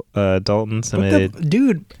 so Dalton submitted.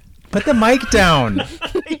 Dude, put the mic down.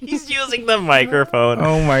 He's using the microphone.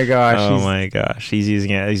 Oh my gosh. Oh my gosh, he's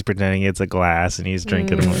using it. He's pretending it's a glass and he's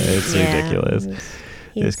drinking. It's Yeah. ridiculous.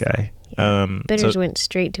 This guy. Bitters So went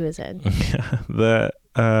straight to his head. the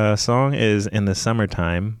song is "In the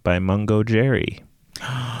Summertime" by Mungo Jerry,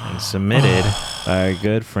 and submitted by our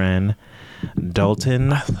good friend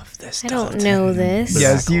Dalton. I love this. I don't know this.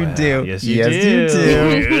 Yes, you do. Yes, you Yes, do. you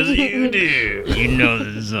do. Yes, you do. You know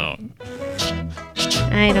the song.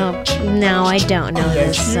 I don't know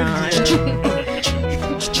this song.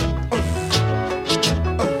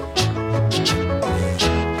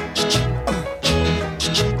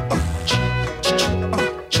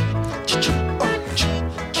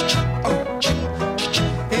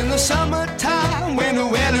 In the summertime, when the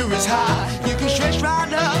weather is high, you can stretch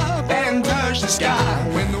right up and touch the sky.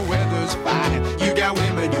 When the weather's fine, you got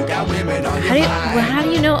women on your mind. How do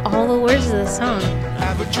you know all the words of the song?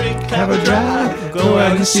 Have a drink, have a drive, go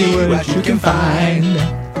out and see what you can find.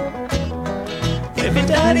 If your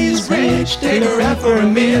daddy's rich, take her out for a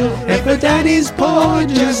meal. If your daddy's poor,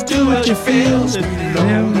 just do what you feel. If you're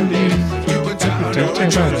lonely, you can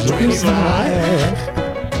turn to 25.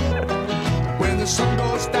 When the sun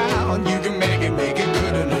goes down, you can make it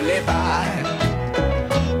good and live by.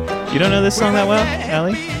 You don't know this song that well,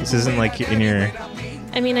 Allie? This isn't like in your.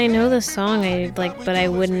 I mean, I know the song. But I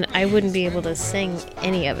wouldn't be able to sing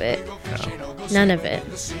any of it. None of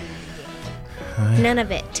it. None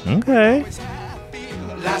of it. Okay.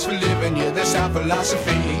 Life's for living, yeah, that's our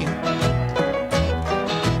philosophy.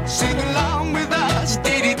 Sing along with us,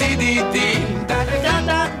 dee-dee-dee-dee-dee,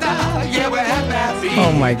 da-da-da-da-da, yeah, we're happy.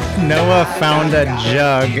 Oh my, Noah found a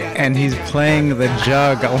jug and he's playing the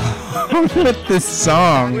jug along with this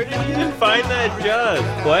song. Where did you find that jug?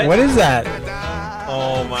 What? What is that?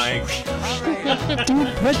 Oh my.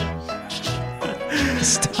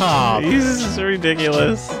 Stop. This is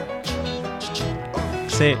ridiculous.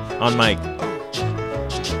 Say it on mic.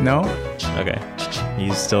 No? Okay.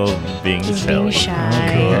 He's still being He's silly. being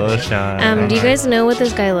shy. Cool, shy. Do you guys know what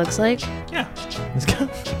this guy looks like? Yeah. This guy-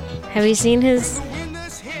 Have you seen his?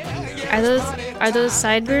 Are those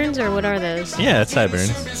sideburns or what are those? Yeah, it's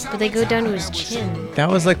sideburns. But they go down to his chin. That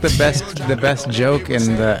was like the best joke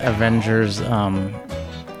in the Avengers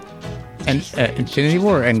Infinity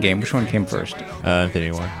War or Endgame. Which one came first? Infinity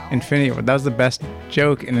War. Infinity War. That was the best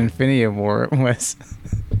joke in Infinity War was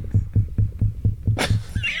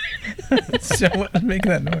so what make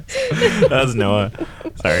that noise? That was Noah.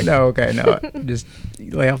 Sorry. No, okay, no. Just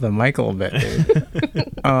lay off the mic a little bit,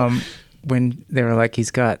 dude. When they were like,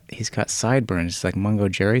 he's got sideburns, it's like Mungo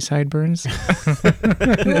Jerry sideburns. I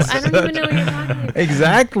don't even know what you're talking about.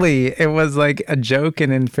 Exactly. It was like a joke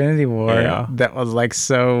in Infinity War Yeah. that was like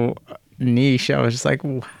so niche. I was just like,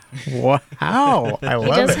 wow. I love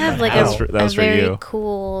He does it. have like That was a for very you.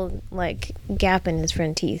 cool like gap in his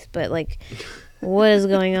front teeth, but like, what is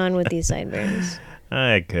going on with these sideburns?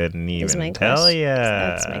 I couldn't Is my even tell question. ya.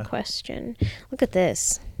 That's my question. Look at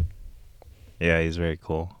this. Yeah, he's very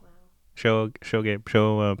cool. Show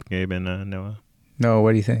up, Gabe and Noah. No,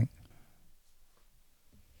 what do you think?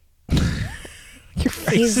 Your face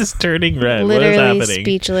He's is turning red. What is Literally happening?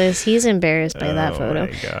 speechless. He's embarrassed by that Oh photo.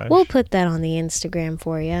 my gosh. We'll put that on the Instagram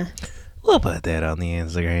for you. We'll put that on the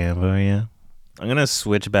Instagram for you. I'm gonna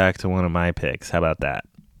switch back to one of my picks. How about that?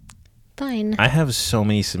 Fine. I have so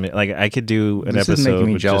many I could do an This episode is making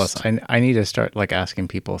me with jealous. just- I need to start like asking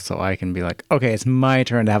people so I can be like, okay, it's my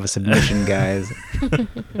turn to have a submission, guys.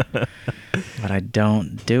 But I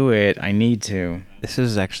don't do it. I need to. This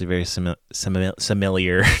is actually very similar to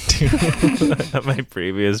my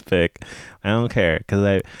previous pick. I don't care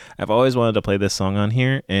because I've always wanted to play this song on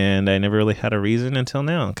here, and I never really had a reason until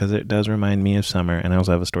now because it does remind me of summer, and I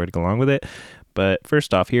also have a story to go along with it. But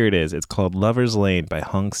first off, here it is. It's called "Lover's Lane" by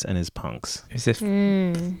Hunks and His Punks. Is this?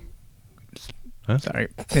 Huh? Sorry.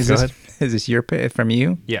 Go Is ahead. this your pick from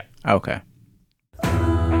you? Yeah. Okay.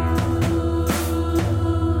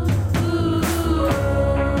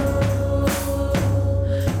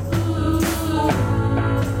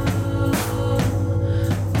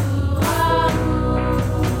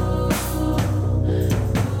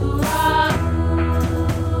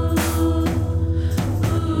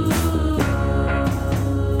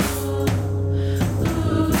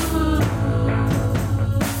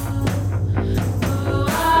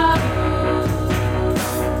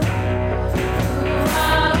 Do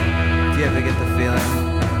you ever get the feeling?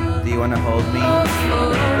 Do you wanna hold me?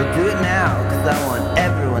 We'll do it now, cause I want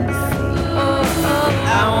everyone to see. I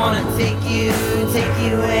wanna take you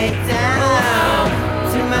way down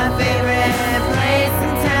to my favorite place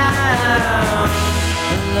in town.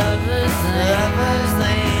 Lover's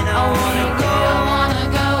Lane, I wanna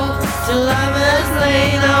go to Lover's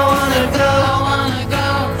Lane, I wanna go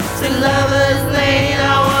to Lover's Lane, I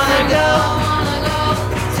wanna go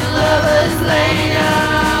to Lover's Lane.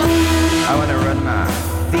 I wanna run my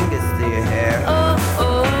fingers through your hair.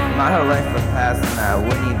 My whole life would pass and I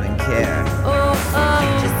wouldn't even care.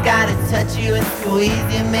 Just gotta touch you and squeeze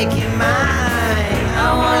you, make you mine. I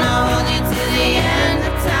wanna hold you to the end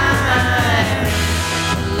of time.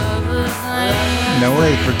 Noah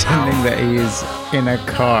is pretending that he's in a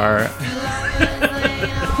car.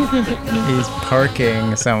 He's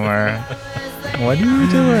parking somewhere. What are you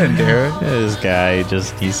doing, dude? This guy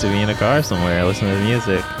just used to be in a car somewhere listening to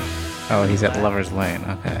music. Oh, he's at Lover's Lane.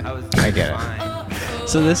 Okay. I get it.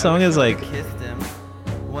 So this song is like Kissed him.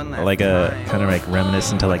 One last like a time. kind of like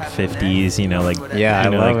reminiscent to like 50s, you know, like Yeah, you I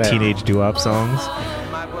know, love like it. teenage doo-wop songs.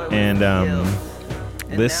 And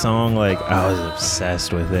this song, like I was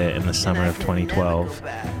obsessed with it in the summer of 2012.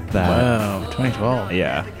 That Wow, 2012.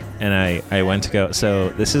 yeah, and I went to go. So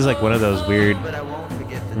this is like one of those weird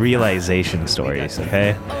realization stories.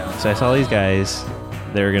 Okay, so I saw these guys.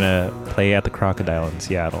 They were gonna play at the Crocodile in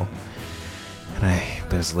Seattle. And I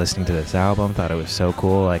was listening to this album, thought it was so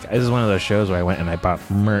cool. Like, this is one of those shows where I went and I bought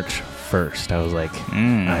merch first. I was like,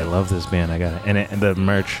 I love this band. I got it. And the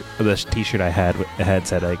merch, the t-shirt I had, it had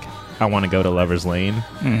said, like, I want to go to Lover's Lane.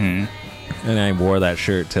 Mm-hmm. And I wore that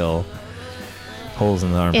shirt till holes in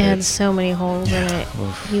the It armpits. had so many holes in it.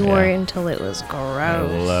 You wore it until it was gross. I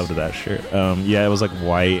loved that shirt. Yeah, it was like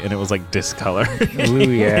white and it was like discolored. Ooh,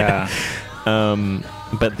 yeah.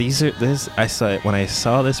 But I saw it when I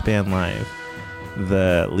saw this band live.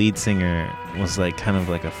 The lead singer was like kind of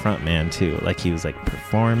like a front man too. Like he was like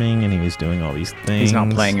performing and he was doing all these things. He's not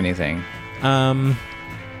playing anything.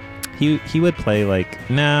 He would play like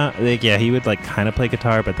he would like kind of play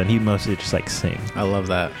guitar, but then he mostly just like sing. I love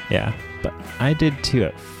that. Yeah, but I did too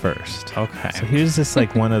at first. Okay. So here's this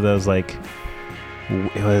like one of those like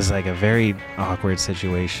it was like a very awkward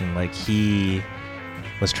situation. Like he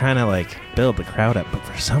was trying to like build the crowd up, but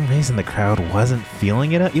for some reason the crowd wasn't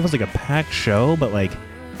feeling it. It was like a packed show, but like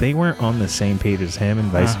they weren't on the same page as him and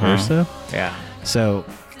vice versa. Yeah. So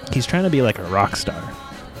he's trying to be like a rock star.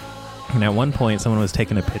 And at one point someone was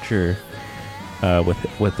taking a picture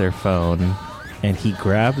with their phone, and he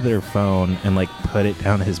grabbed their phone and like put it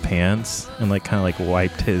down his pants and like kind of like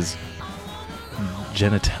wiped his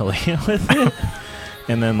genitalia with it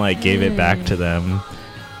and then like gave it back to them.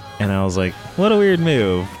 And I was like, what a weird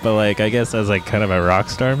move. But like, I guess that's like kind of a rock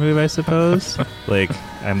star move, I suppose. Like,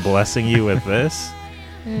 I'm blessing you with this.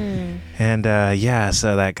 And yeah,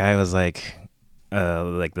 so that guy was like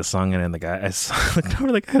the song, and then the guy, I looked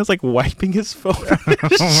over, the guy was like wiping his phone. Oh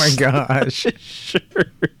my gosh. His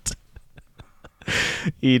shirt.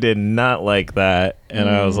 He did not like that. And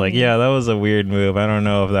I was like, yeah, that was a weird move. I don't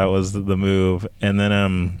know if that was the move. And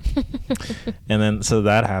then so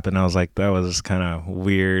that happened. I was like, that was kind of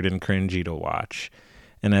weird and cringy to watch.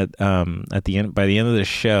 And at the end, by the end of the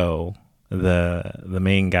show, the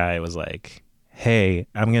main guy was like, hey,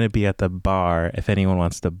 I'm gonna be at the bar if anyone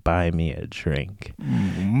wants to buy me a drink.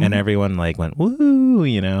 And everyone like went woo,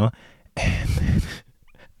 you know. And then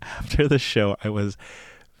after the show, I was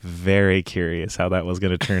very curious how that was going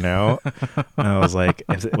to turn out. And I was like,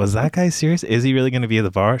 was that guy serious? Is he really going to be at the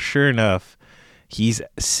bar? Sure enough, he's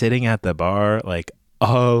sitting at the bar like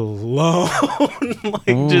alone.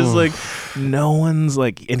 Like just like no one's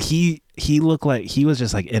like, and he looked like he was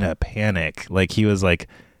just like in a panic. Like he was like,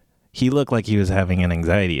 he looked like he was having an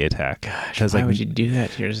anxiety attack. Gosh, I was why like, would you do that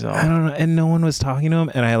to yourself? I don't know. And no one was talking to him.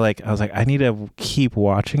 And I was like, I need to keep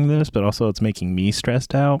watching this, but also it's making me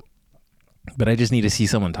stressed out. But I just need to see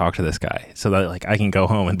someone talk to this guy so that like I can go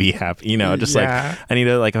home and be happy, you know, just like I need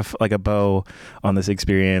to like a bow on this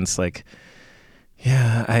experience. Like,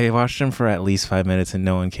 yeah, I watched him for at least 5 minutes and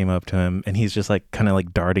no one came up to him. And he's just like kind of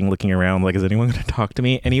like darting, looking around. Like, is anyone going to talk to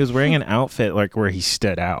me? And he was wearing an outfit like where he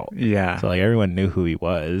stood out. Yeah. So like everyone knew who he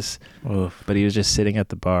was. Oof. But he was just sitting at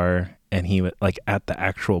the bar and he was like at the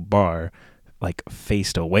actual bar, like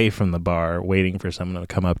faced away from the bar, waiting for someone to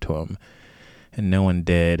come up to him. And no one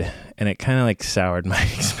did. And it kind of like soured my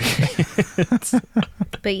experience.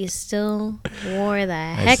 But you still wore the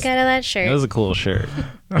heck out of that shirt. It was a cool shirt.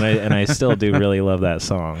 And I still do really love that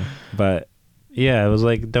song. But yeah, it was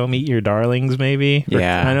like, don't meet your darlings, maybe.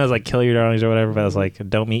 Yeah. I know it's like kill your darlings or whatever, but I was like,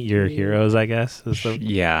 don't meet your heroes, I guess is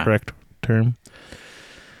the correct term.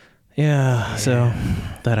 Yeah, so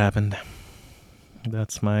that happened.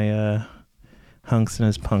 That's my Hunks and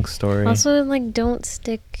his punk story. Also, like, don't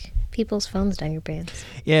stick people's phones down your pants.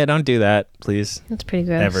 Yeah, don't do that, please. That's pretty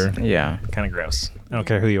gross. Ever. Yeah. Kind of gross. I don't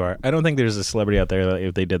care who you are. I don't think there's a celebrity out there that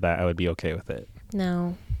if they did that, I would be okay with it.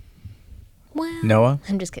 No. Well, Noah?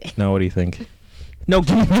 I'm just kidding. No, what do you think? No,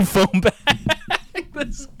 give me my phone back.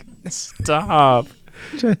 Stop.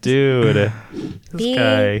 Dude. This Be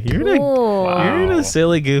guy. cool. You're in a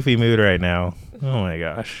silly, goofy mood right now. Oh my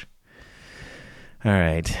gosh. All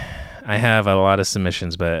right. I have a lot of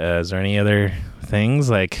submissions, but is there any other things?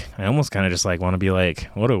 Like, I almost kind of just like want to be like,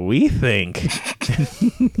 what do we think?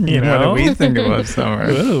 You know? What do we think about summer?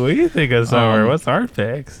 What do we think of summer? What's our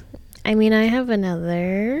picks? I mean, I have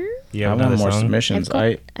another. You I have want another more song? submissions.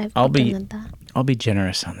 I've I'll got be another. I'll be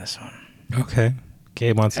generous on this one. Okay.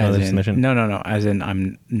 Gabe wants another submission. No. As in,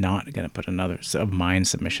 I'm not gonna put another of mine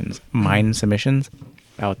submissions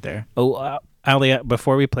out there. Oh, Ali,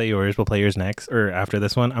 before we play yours, we'll play yours next, or after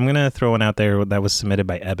this one. I'm going to throw one out there that was submitted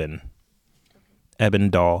by Eben.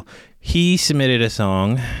 Eben Dahl. He submitted a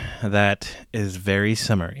song that is very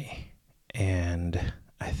summery, and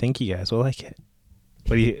I think you guys will like it.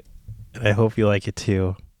 I hope you like it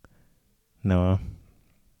too. Noah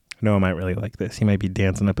might really like this. He might be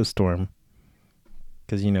dancing up a storm,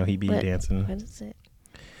 because you know he'd be dancing. What is it?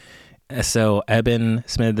 So Eben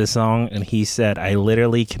submitted this song, and he said, I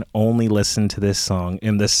literally can only listen to this song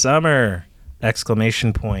in the summer! !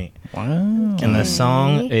 Wow. And the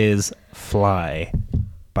song is Fly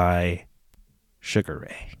by Sugar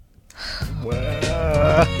Ray.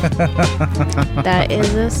 That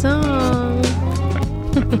is a song.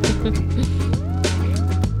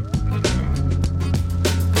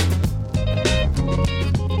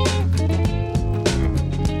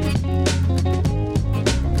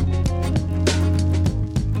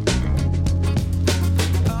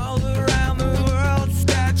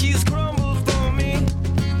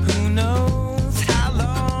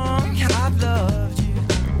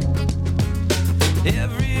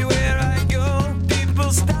 Everywhere I go,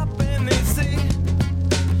 people stop and they say,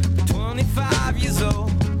 25 years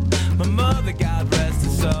old, my mother, God rest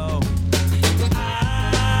her soul.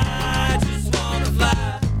 I just wanna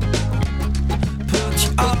fly. Put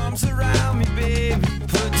your arms around me, baby.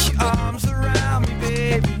 Put your arms around me,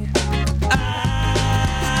 baby.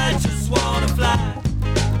 I just wanna fly.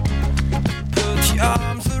 Put your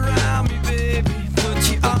arms around me, baby.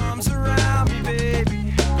 Put your arms around me,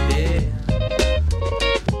 baby. Yeah.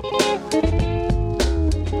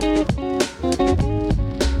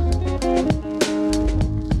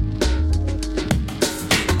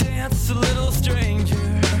 Dance a little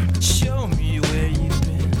stranger, show me where you've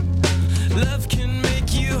been. Love can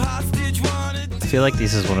make you hostage, wanna I feel like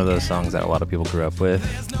this is one of those songs that a lot of people grew up with.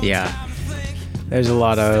 Yeah. There's a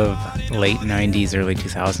lot of late 90s, early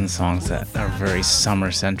 2000s songs that are very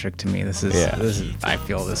summer centric to me. This is I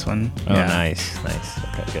feel this one. Oh, Yeah. nice.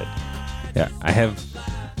 Okay, good. Yeah, I have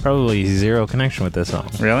probably zero connection with this song.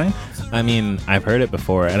 Really? I mean, I've heard it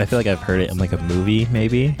before, and I feel like I've heard it in like a movie,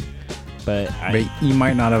 maybe. But But you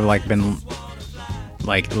might not have like been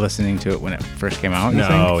like listening to it when it first came out. You no,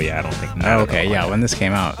 think? yeah, I don't think. Oh, okay, yeah. When this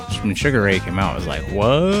came out, when Sugar Ray came out, I was like,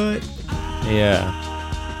 what? Yeah.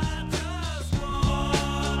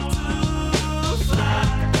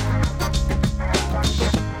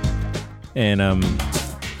 And I'm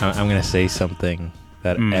gonna say something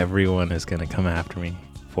that everyone is gonna come after me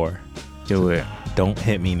for. Do it. Don't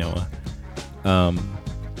hit me, Noah.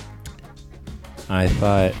 I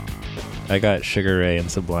thought I got Sugar Ray and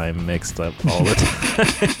Sublime mixed up all the time.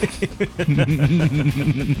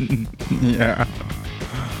 Yeah.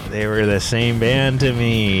 They were the same band to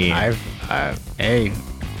me. Hey,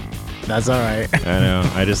 that's all right. I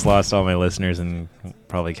know. I just lost all my listeners in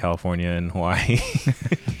probably California and Hawaii.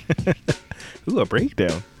 Ooh, a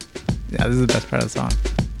breakdown. Yeah, this is the best part of the song.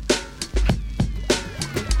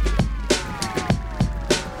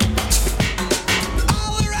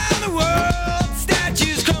 All around the world,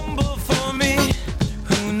 statues crumble for me.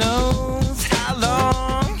 Who knows how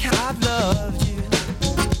long I've loved you?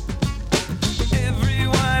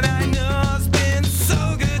 Everyone I know's been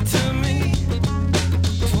so good to me.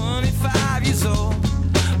 25 years old,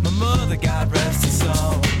 my mother, God rest her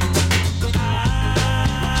soul.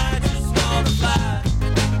 I just wanna fly.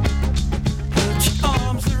 Put your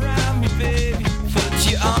arms around me, baby.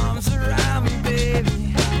 Put your arms around me,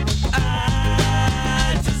 baby.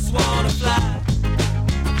 I just wanna fly.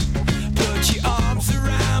 Put your arms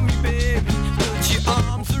around me, baby. Put your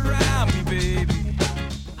arms around me, baby.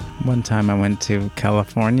 One time I went to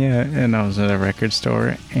California and I was at a record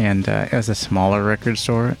store, and it was a smaller record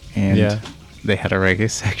store, and Yeah. they had a reggae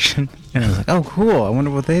section, and I was like, oh, cool, I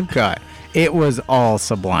wonder what they've got. It was all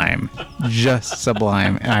Sublime, just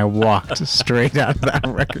Sublime, and I walked straight out of that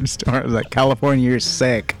record store. I was like, California, you're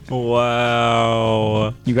sick.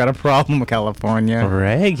 Wow. You got a problem, California.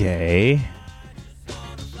 Reggae?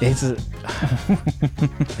 It's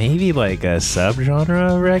maybe like a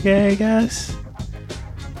subgenre of reggae, I guess.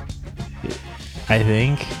 I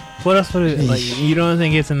think. What else would it, like? You don't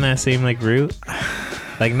think it's in that same like route?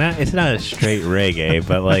 Like it's not a straight reggae,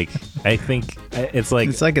 but like I think it's like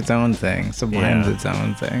It's like its own thing. Sublime's Yeah. its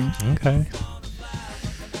own thing. okay.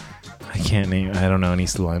 I can't name. I don't know any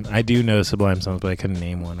Sublime. I do know Sublime songs, but I couldn't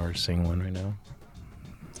name one or sing one right now.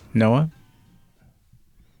 Noah?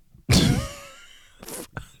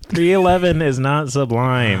 311 is not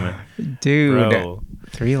Sublime, Dude. bro.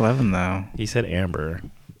 311, though. He said Amber.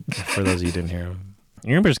 For those of you who didn't hear him,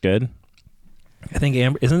 Amber's good. I think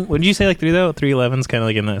Amber isn't. Would you say like 311's kind of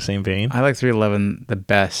like in that same vein? I like 311 the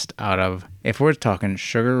best out of, if we're talking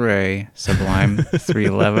Sugar Ray, Sublime,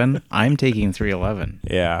 311, I'm taking 311.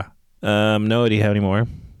 Yeah. Noah, do you have any more?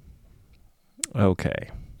 Okay.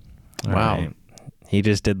 All Wow. right. He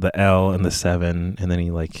just did the L and the 7, and then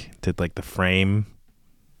he like did like the frame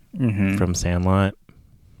Mm-hmm. from Sandlot.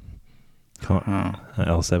 Oh.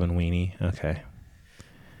 L7 weenie. Okay.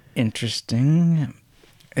 Interesting.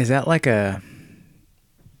 Is that like a...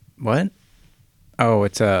 What? Oh,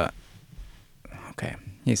 it's a... Okay.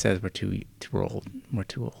 He says we're too old. We're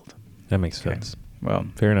too old. That makes Okay. sense. Well,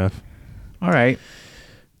 Fair enough. all right.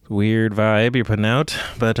 Weird vibe you're putting out,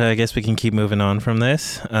 but I guess we can keep moving on from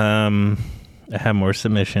this. I have more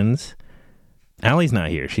submissions. Allie's not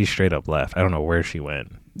here. She's straight up left. I don't know where she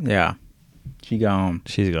went. Yeah. She gone.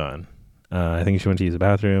 She's gone. I think she went to use the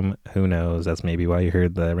bathroom. Who knows? That's maybe why you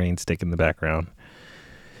heard the rain stick in the background.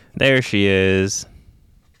 There she is.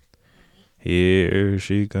 Here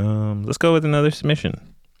she comes. Let's go with another submission.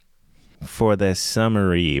 For the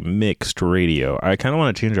summary mixed radio. I kind of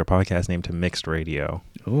want to change our podcast name to Mixed Radio.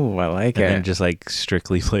 Ooh, I like And it. then just like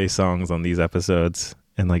strictly play songs on these episodes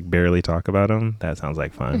and like barely talk about them. That sounds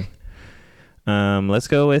like fun. Let's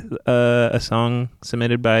go with a song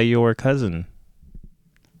submitted by your cousin.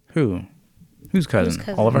 Who? Whose cousin?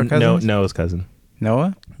 cousin? All of our cousins? Noah's cousin.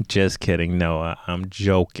 Noah? Just kidding, Noah. I'm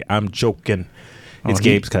joking. It's he-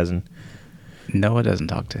 Gabe's cousin. Noah doesn't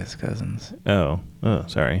talk to his cousins. Oh,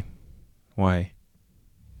 sorry. Why?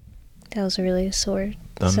 That was a really sore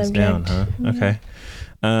Thumbs subject. down, huh? Okay.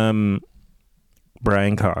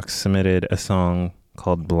 Brian Cox submitted a song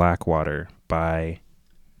called Blackwater by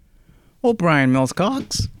Oh, Brian Mills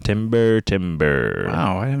Cox. Timber.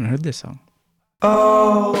 Wow, I haven't heard this song.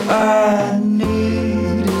 All I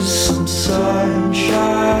need is some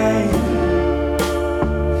sunshine.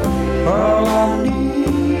 All I need.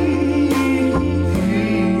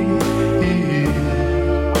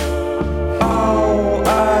 All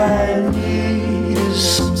I need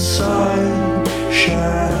is some sunshine.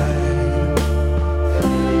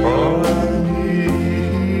 All I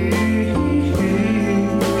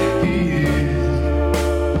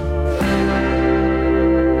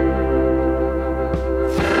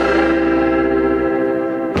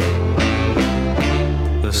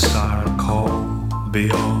The siren call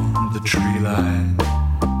beyond the tree line,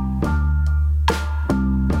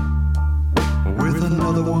 with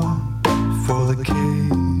another one for the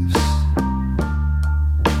caves.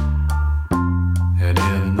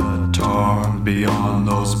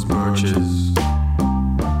 those birches.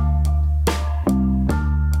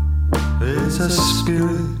 It's a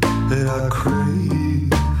spirit that I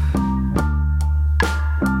crave.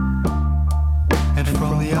 And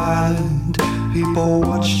from the island, people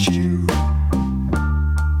watched you.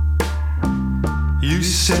 You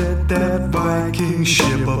set that Viking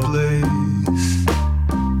ship ablaze.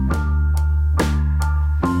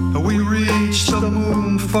 We reached the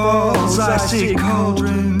moon falls icy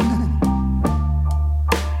cauldron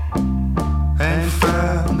and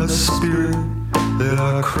found the spirit that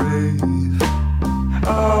I crave.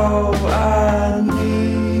 Oh, I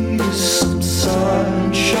need some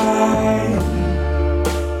sunshine.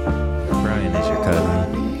 Brian is your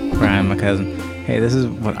cousin. Brian, my cousin. Hey, this is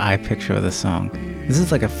what I picture with this song. This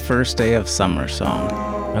is like a first day of summer song.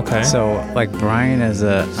 Okay. So, like, Brian is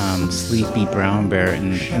a sleepy brown bear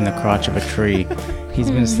in the crotch of a tree. He's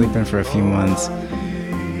been sleeping for a few months.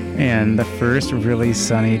 And the first really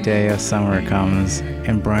sunny day of summer comes,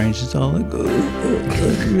 and Brian's just all like,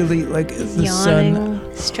 really, like, the sun.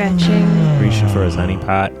 Yawning, stretching. Reaching for his honey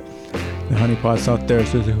pot. The honey pot's out there,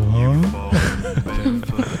 so he's like, huh?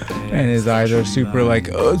 And his eyes are super like,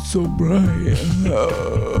 oh, it's so bright.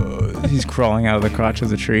 He's crawling out of the crotch of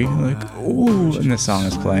the tree, like, ooh, and the song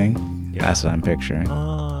is playing. Yeah. That's what I'm picturing.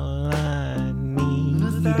 All I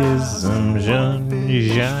need is some sunshine.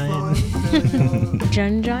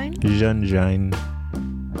 Junjine? Sunshine.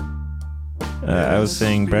 I was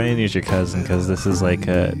saying Brian is your cousin because this is like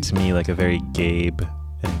to me like a very Gabe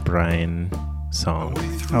and Brian song.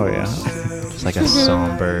 Oh, yeah. It's like a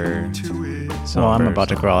somber. Well, I'm about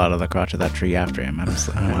to song. crawl out of the crotch of that tree after him. I'm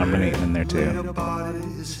hibernating in there, too.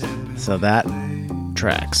 So that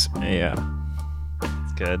tracks. Yeah,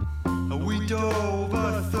 it's good. We dove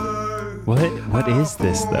a third. What is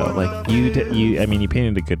this though? Like you I mean you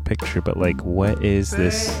painted a good picture, but like what is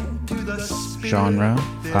this Genre?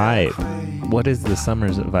 vibe? What is the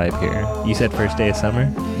summer's vibe here? You said first day of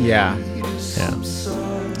summer? Yeah. Yeah.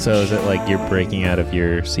 So is it like you're breaking out of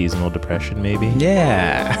your seasonal depression maybe?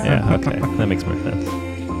 Yeah. Yeah, okay. That makes more sense.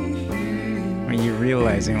 When you're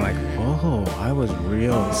realizing, like, oh, I was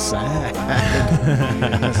real sad.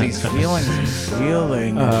 Because these feelings.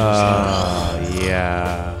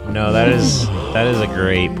 Yeah. No, that is a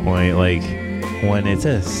great point. Like when it's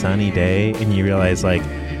a sunny day and you realize like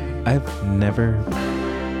I've never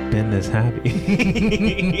been this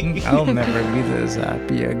happy. I'll never be this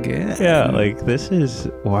happy again. Yeah, like this is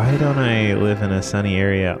why don't I live in a sunny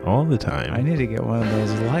area all the time? I need to get one of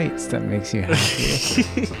those lights that makes you happy.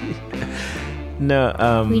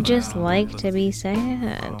 No, We just like to be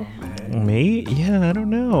sad. me? Yeah, I don't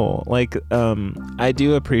know. Like, I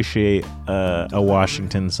do appreciate a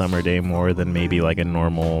Washington summer day more than maybe like a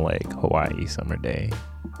normal like Hawaii summer day.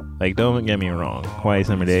 Like, don't get me wrong, Hawaii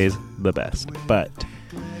summer days the best, but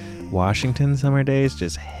Washington summer days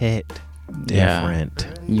just hit different.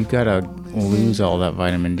 You gotta lose all that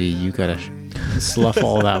vitamin D. You gotta slough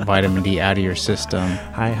all that vitamin D out of your system.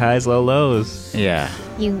 High highs, low lows. Yeah.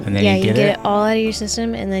 And then you you get get it all out of your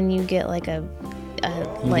system, and then you get like a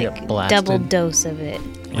get blasted. double dose of it.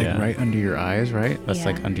 Like Yeah. right under your eyes, right? That's Yeah.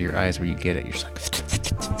 like under your eyes where you get it. You're just like,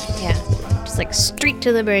 Yeah, just like straight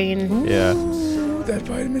to the brain. Yeah. that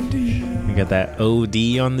vitamin D. You got that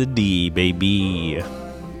OD on the D, baby.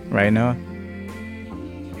 Right, Noah?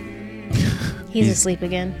 He's asleep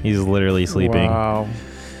again. He's literally sleeping. Wow.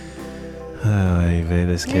 Oh,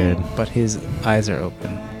 this kid. But his eyes are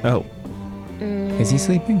open. Oh. Is he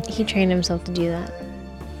sleeping? He trained himself to do that.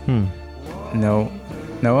 Hmm. No.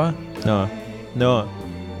 Noah? Noah.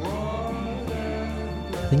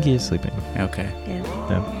 I think he is sleeping. Okay. Yeah.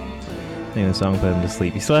 Yeah. I think the song put him to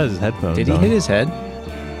sleep. He still has his headphones Did he on. hit his head?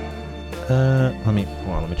 Let me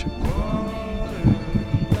check.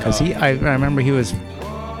 Because I remember he was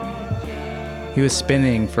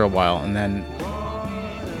spinning for a while and then.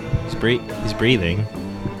 He's breathing. I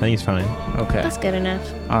think he's fine. Okay. That's good enough.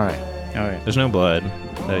 All right. There's no blood.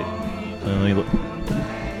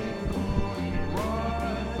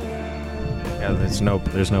 Yeah, there's no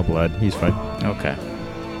blood. He's fine. Okay.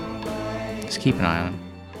 Just keep an eye on him.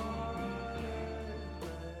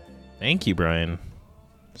 Thank you, Brian.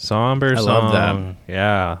 Somber I song. love that.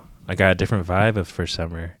 Yeah. I got a different vibe for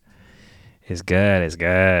summer. It's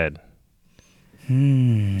good.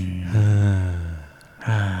 Can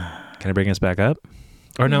I bring us back up?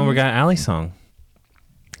 Or no, we got Allie's song.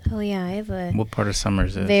 Oh yeah, I have a What part of summer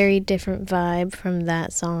is this? very different vibe from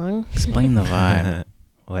that song. Explain the vibe.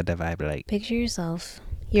 What the vibe like? Picture yourself.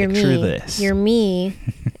 You're Picture me. this. You're me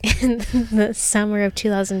in the summer of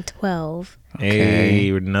 2012. Hey,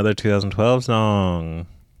 another 2012 song.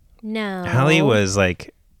 No. Allie was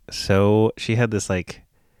like, she had this like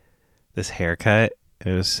this haircut.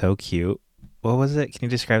 It was so cute. What was it? Can you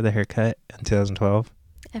describe the haircut in 2012?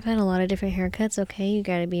 I've had a lot of different haircuts. Okay, you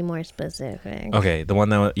gotta be more specific. Okay, the one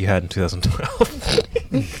that you had in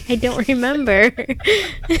 2012. I don't remember.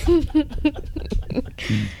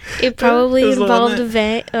 It probably It was the one involved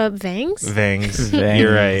vangs. Vangs. Vangs.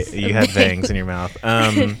 You're right. You had vangs in your mouth.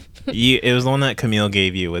 It was the one that Camille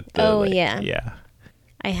gave you with the. Oh, yeah. Yeah.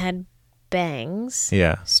 I had bangs.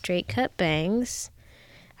 Yeah. Straight cut bangs.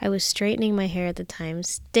 I was straightening my hair at the time,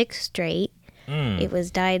 stick straight. It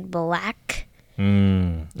was dyed black.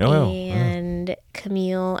 Oh, wow. And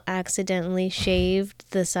Camille accidentally shaved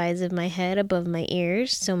the sides of my head above my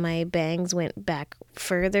ears, so my bangs went back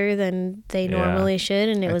further than they Yeah. normally should,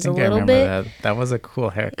 and it I was a think I little remember bit. That was a cool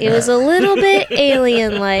haircut. It was a little bit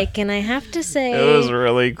alien-like, and I have to say, It was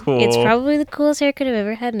really cool. it's probably the coolest haircut I've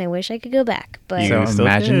ever had, and I wish I could go back. But So You still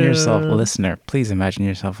imagine can. yourself, listener. Please imagine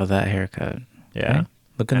yourself with that haircut. Yeah. Okay?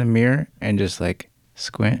 Look in the mirror and just like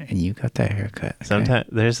squint, and you got that haircut. Okay? Sometimes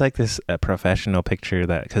there's like this professional picture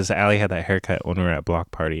that because Allie had that haircut when we were at Block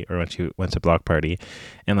Party or when she went to Block Party,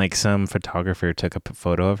 and like some photographer took a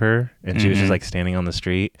photo of her and she was just like standing on the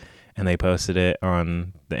street and they posted it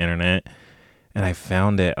on the internet and I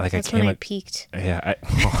found it like that's I came when I peaked. yeah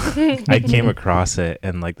I came across it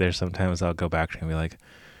and like there's sometimes I'll go back to it and be like,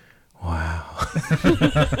 wow.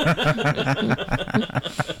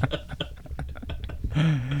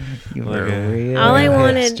 You Look were at- a real All I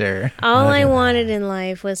wanted, hipster. all I wanted in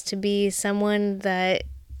life was to be someone that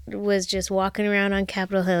was just walking around on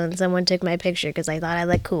Capitol Hill and someone took my picture because I thought I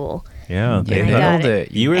looked cool. Yeah, You I got nailed it.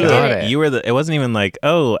 it. You were I the did it. you were the it wasn't even like,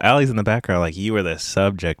 oh, Allie's in the background, like you were the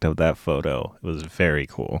subject of that photo. It was very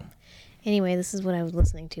cool. Anyway, this is what I was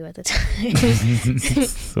listening to at the time.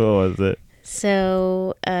 So what was it?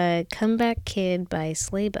 So, Comeback Kid by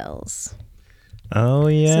Sleigh Bells. Oh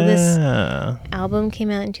yeah. this- Album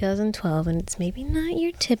came out in 2012, and it's maybe not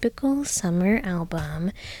your typical summer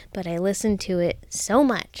album, but I listened to it so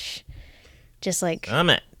much. Just like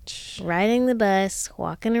riding the bus,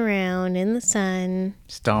 walking around in the sun,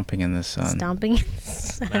 Stomping in the sun. stomping in the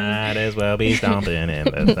sun. Might as well be stomping in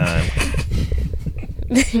the sun.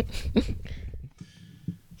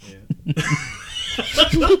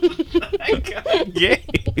 Yeah.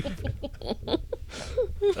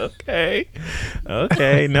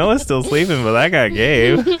 Okay. Noah's still sleeping, but that got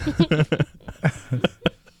Gabe.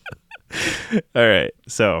 All right.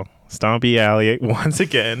 So Stompy Alley once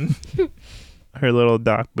again. Her little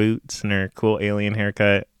dock boots and her cool alien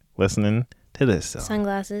haircut. Listening to this song.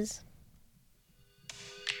 Sunglasses.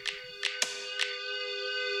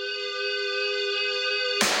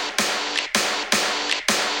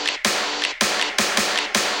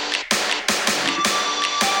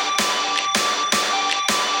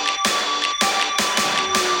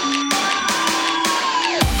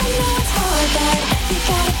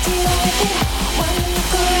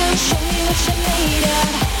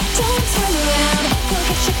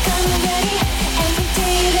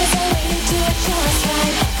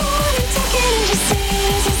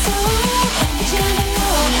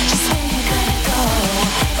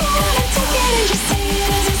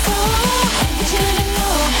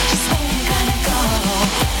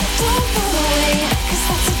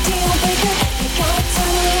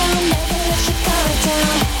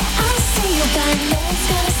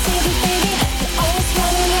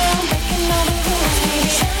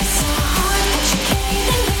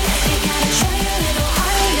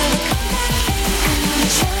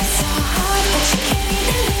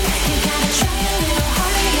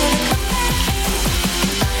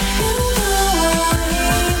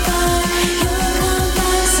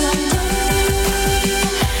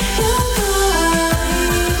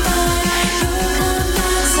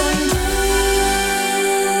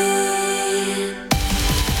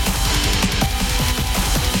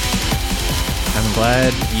 I'm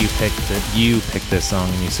glad you picked this song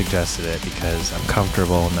and you suggested it because I'm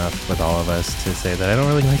comfortable enough with all of us to say that I don't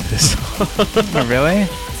really like this song. Oh, really?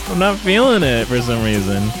 I'm not feeling it for some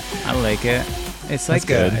reason. I like it. It's like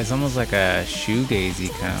good. it's almost like a shoegazy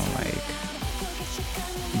kind of like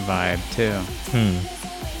vibe too.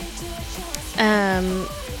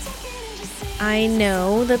 I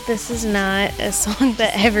know that this is not a song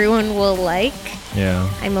that everyone will like. Yeah.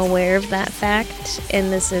 I'm aware of that fact,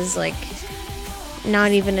 and this is like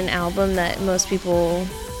not even an album that most people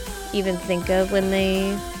even think of when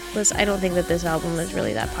they listen. I don't think that this album was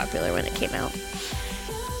really that popular when it came out.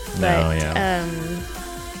 No, yeah.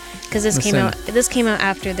 Because this came out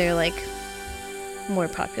after their like more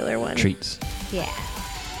popular one. Treats. Yeah.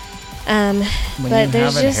 When But you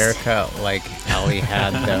there's have a just haircut like Allie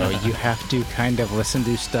had, though, you have to kind of listen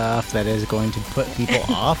to stuff that is going to put people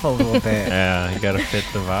off a little bit. Yeah, you gotta fit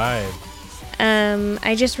the vibe.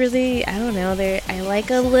 I just really, I don't know. I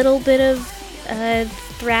like a little bit of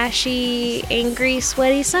thrashy, angry,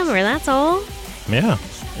 sweaty summer. That's all. Yeah,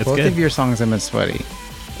 it's Both good. of your songs have been sweaty.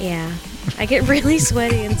 Yeah, I get really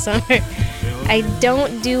sweaty in summer. I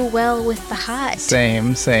don't do well with the hot.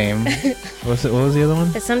 Same. What was the other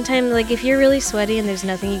one? But sometimes, like, if you're really sweaty and there's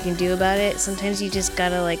nothing you can do about it, sometimes you just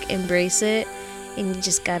gotta, like, embrace it and you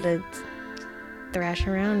just gotta thrash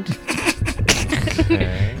around.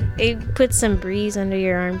 It puts some breeze under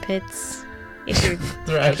your armpits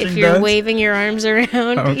if you're waving your arms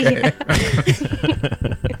around. Okay. Yeah.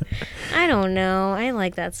 I don't know. I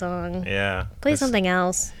like that song. Yeah. Play something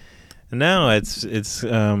else. No, it's.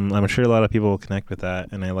 I'm sure a lot of people will connect with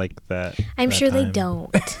that, and I like that. I'm that sure they time.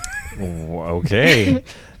 don't. Okay.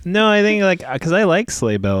 No, I think like because I like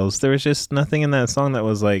Sleigh Bells. There was just nothing in that song that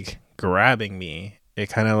was like grabbing me. It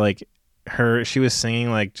kind of like she was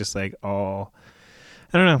singing like just like all.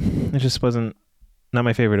 I don't know. It just wasn't not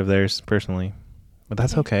my favorite of theirs personally, but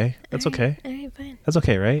that's okay. That's okay. All right, fine. That's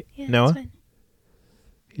okay, right? Yeah, Noah? that's fine.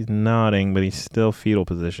 He's nodding, but he's still fetal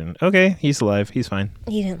position. Okay, he's alive. He's fine.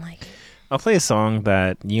 He didn't like it. I'll play a song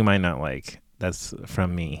that you might not like. That's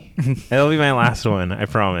from me. It'll be my last one. I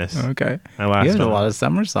promise. Okay. My last You have one. a lot of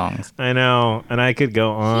summer songs. I know, and I could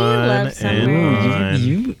go on loves and summer. on.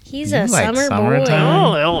 He's you a like summer boy. summertime?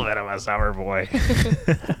 A little bit of a summer boy.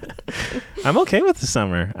 I'm okay with the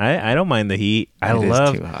summer. I don't mind the heat. I It is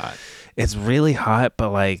love. too hot. It's really hot,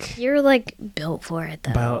 but like. You're like built for it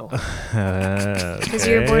though. Because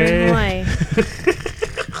you were born in okay. Hawaii.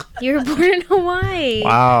 You were born in Hawaii.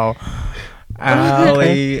 Wow.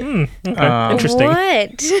 Allie. Interesting.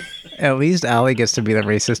 What? At least Allie gets to be the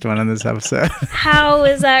racist one in this episode. How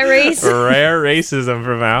is that racist? Rare racism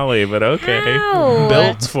from Allie, but okay. How?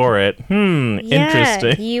 Built for it. Yeah,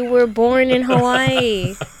 Interesting. you were born in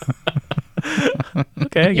Hawaii.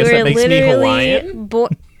 Okay, I You guess were that makes me literally Hawaiian.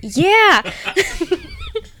 Yeah.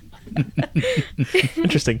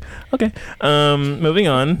 Interesting. Okay. Moving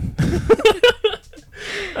on.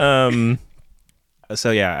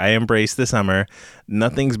 So yeah, I embrace the summer.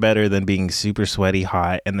 Nothing's better than being super sweaty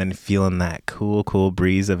hot and then feeling that cool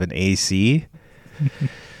breeze of an AC.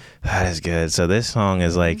 That is good. So this song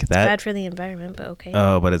is like that. Bad for the environment, but okay.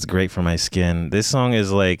 Oh, but it's great for my skin. This song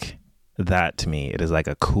is like that to me. It is like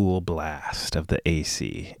a cool blast of the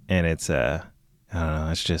AC, and it's I don't know.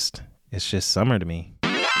 It's just summer to me.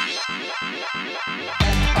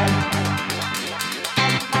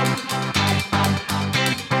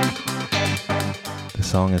 The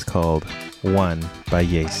song is called "One" by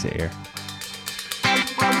Yesayer.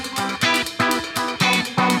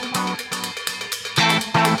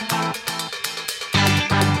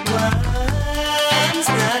 One's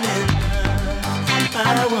not enough.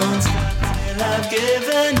 I won't stop till I've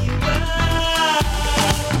given you up.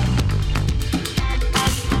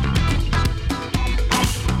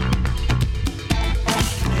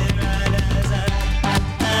 Clear eyed as I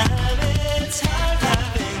am, it's hard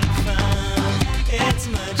having fun. It's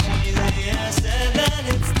much easier said than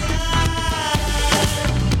it's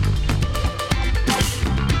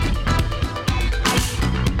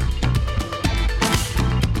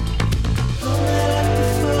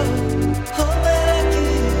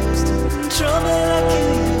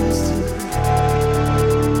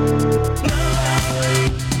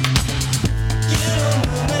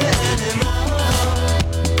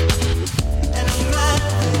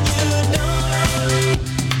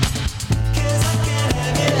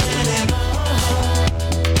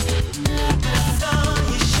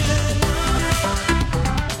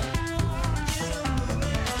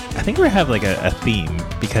I think we have like a theme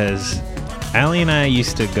because Allie and I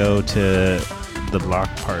used to go to the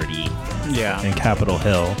block party Yeah. in Capitol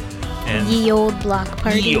Hill, and Ye old block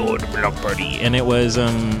party. Ye old block party, and it was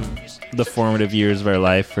the formative years of our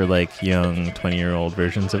life for like young 20-year-old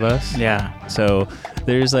versions of us. Yeah. So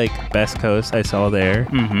there's like Best Coast I saw there,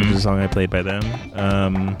 which is a song I played by them.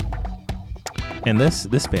 And this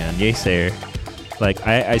band, Yesayer, like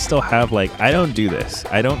I still have like I don't do this.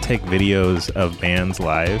 I don't take videos of bands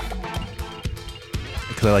live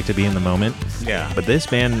because I like to be in the moment. Yeah. But this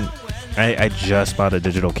band, I just bought a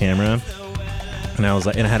digital camera, and I was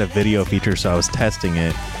like, and it had a video feature, so I was testing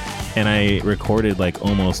it, and I recorded like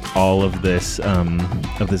almost all of this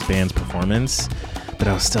band's performance, but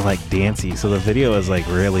I was still like dancey, so the video is like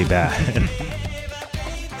really bad.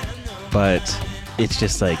 But it's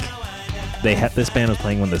just like this band was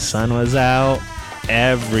playing when the sun was out.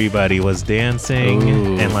 Everybody was dancing,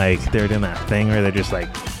 Ooh. and like they're doing that thing where they're just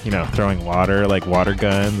like throwing water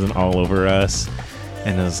guns and all over us.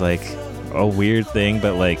 And it was like a weird thing,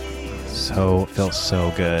 but like felt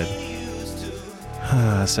so good.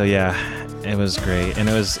 So yeah, it was great. And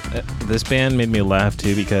it was this band made me laugh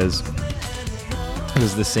too because it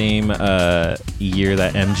was the same year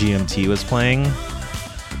that MGMT was playing,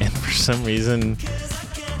 and for some reason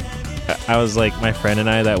I was like, my friend and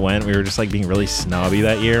I that went, we were just like being really snobby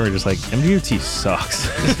that year. We're just like, MGMT sucks.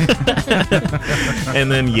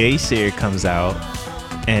 And then Yeasayer comes out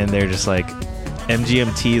and they're just like,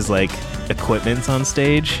 MGMT's like equipment's on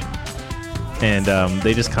stage, and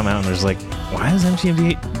they just come out and there's like, why does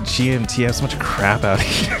GMT have so much crap out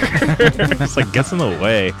here? It's like, gets in the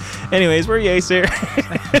way. Anyways, we're Yeasayer.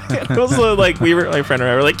 It was like, my friend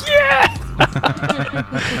and I were like, yeah!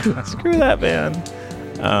 Screw that band.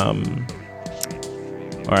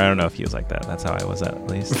 Or I don't know if he was like that. That's how I was at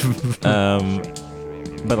least.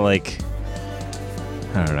 But like,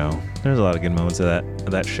 I don't know. There's a lot of good moments of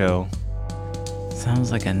that show.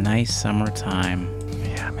 Sounds like a nice summertime.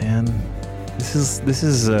 Yeah, man. This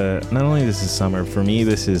is not only this is summer for me.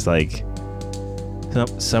 This is like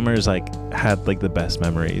summer's like had like the best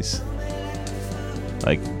memories.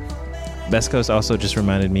 Like Best Coast also just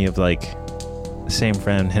reminded me of like the same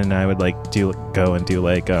friend. Him and I would like go and do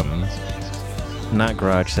like not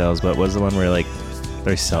garage sales, but was the one where like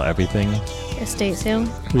they sell everything. Estate sale.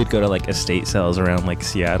 We'd go to like estate sales around like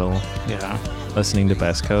Seattle, Yeah, listening to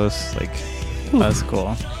Best Coast. Like that's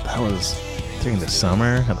cool. that was during the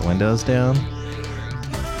summer, had the windows down.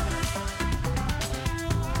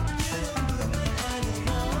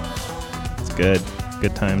 It's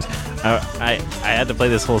good times. I had to play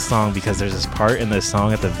this whole song because there's this part in this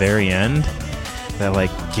song at the very end that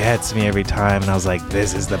like gets me every time, and I was like,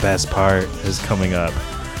 this is the best part is coming up.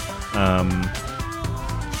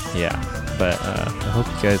 Yeah, but I hope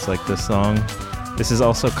you guys like this song. This is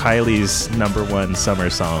also Kylie's #1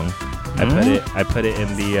 summer song. I put it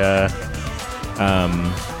in the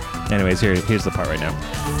anyways, here's the part right now.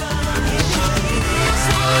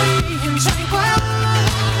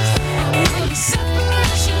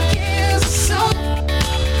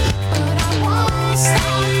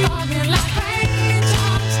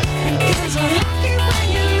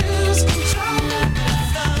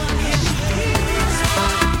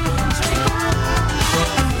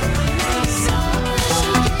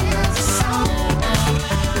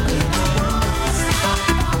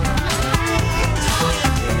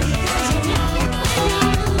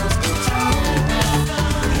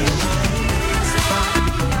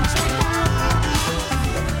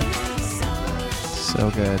 So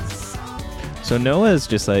good. So Noah's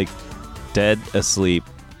just like dead asleep,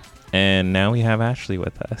 and now we have Ashley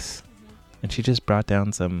with us, and she just brought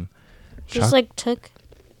down some Just like took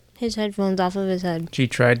his headphones off of his head. She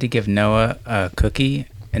tried to give Noah a cookie,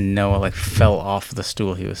 and Noah like fell off the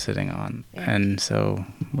stool he was sitting on. And so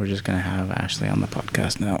we're just gonna have Ashley on the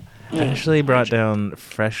podcast now. Ashley brought down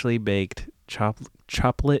freshly baked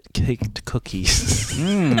chocolate caked cookies.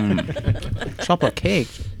 Chocolate cake.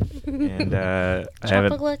 And I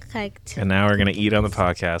haven't. Chocolate cake. And now we're gonna eat on the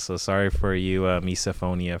podcast. So sorry for you,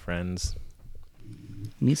 misophonia friends.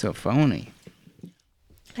 Misophonia.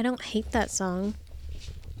 I don't hate that song.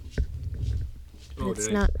 It's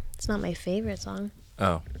not my favorite song.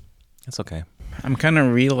 Oh, that's okay. I'm kind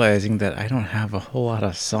of realizing that I don't have a whole lot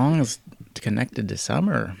of songs connected to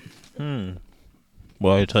summer.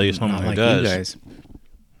 Well, I tell you something Not who like does. you guys.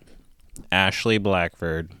 Ashley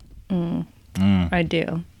Blackford. I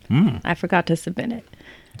do. I forgot to submit it.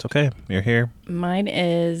 It's okay. You're here. Mine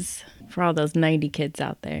is for all those 90 kids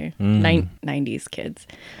out there. 90s kids.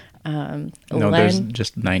 No, there's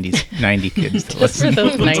just 90 kids that listen for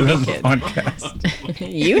those to 90 the kids.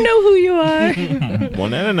 podcast. You know who you are.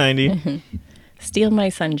 1 out of 90. Steal My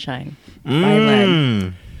Sunshine by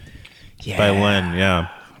Len. Yeah. By Len, yeah.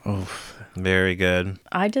 Oof. Very good.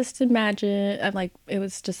 I just imagine, I'm like, it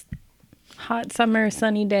was just hot summer,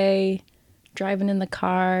 sunny day, driving in the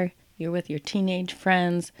car. You're with your teenage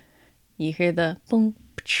friends. You hear the boom,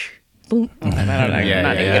 psh, boom.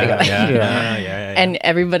 Yeah. And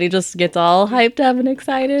everybody just gets all hyped up and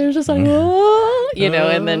excited. It's just like, oh,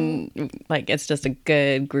 and then like it's just a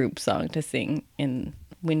good group song to sing in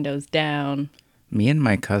windows down. Me and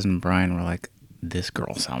my cousin Brian were like, this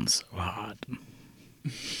girl sounds so hot.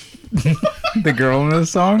 The girl in the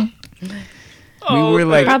song? We were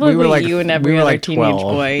like, Probably we were like, you and we every were other like teenage 12.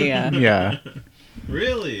 boy. Yeah. Yeah.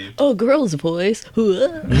 Really? Oh, girl's voice.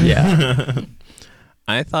 Yeah.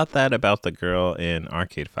 I thought that about the girl in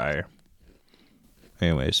Arcade Fire.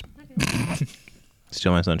 Anyways.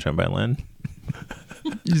 Steal My Sunshine by Len.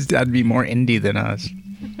 That'd be more indie than us.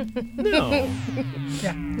 No.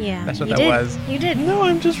 Yeah. That's what you that did. was. You did. No,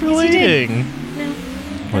 I'm just Yes, you did. relating. No.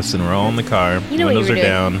 Listen, we're all in the car. You know what Windows you are were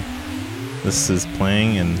doing. down. This is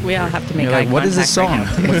playing, and We all have to make You're eye like, what is this song?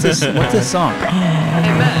 contact right now. What's this song?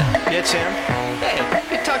 Hey, Matt. Yeah, Tim. Hey,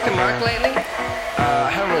 you talked to Mark lately? I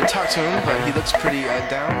haven't really talked to him, but he looks pretty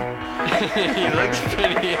down. He looks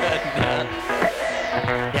pretty down.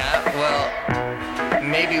 Yeah, well,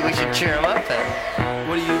 maybe we should cheer him up then.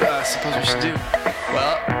 What do you suppose we should do?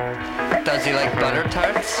 Well, does he like butter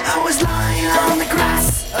tarts? I was lying on the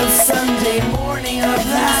grass of Sunday morning of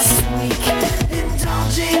last week,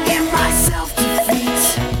 indulging in my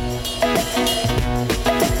self-defeat.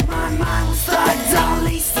 My mind was thugged, all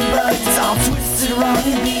lacy bugs, all twisted, wrong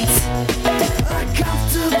and beat.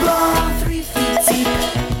 Uncomfortable, 3 feet deep.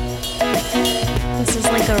 This is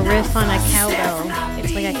like a riff on a cowbell.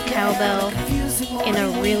 It's like a cowbell in a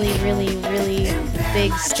really, really, really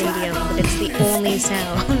big stadium, but it's the only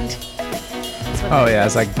sound. That's what Oh that yeah, is.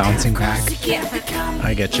 it's like bouncing back.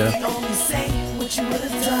 I get you. Only say what you would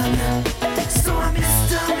have done. So I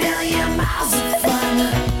missed a million miles of fun.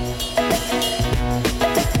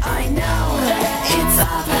 I know it's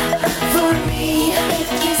up for me. If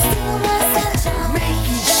you steal my sunshine,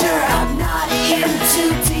 making sure I'm not in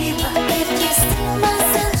too deep. If you steal my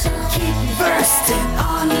sunshine, keep me bursting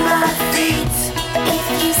on my feet. If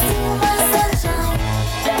you steal my sunshine.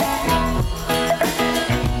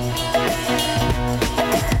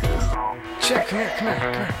 Check, come here, come here,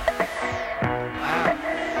 come here. Wow,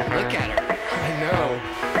 look at her. I know.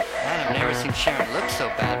 Man, I've never seen Sharon look so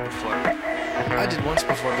bad before. I did once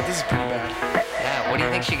before, but this is pretty bad. Yeah, what do you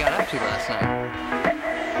think she got up to last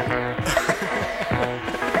night?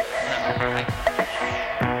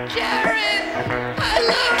 Sharon! I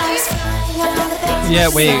love you! yeah.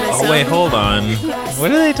 Wait, hold on.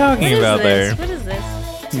 What are they talking What is about this? there? What is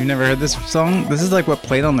this? You've never heard this song? This is like what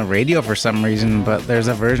played on the radio for some reason, but there's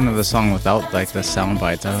a version of the song without like the sound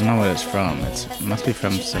bites. I don't know what it's from. It must be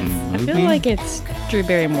from some I movie. feel like it's Drew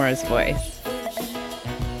Barrymore's voice.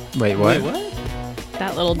 Wait, what?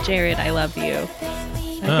 That little Jared, I love you. I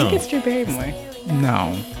Oh. think it's Drew Barrymore.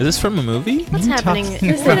 No. Is this from a movie? What's happening?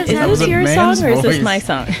 Is That this was a your man's song or is this voice. my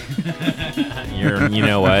song? You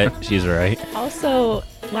know what? She's right. Also,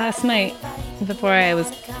 last night, before I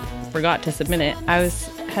forgot to submit it, I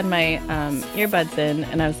had my earbuds in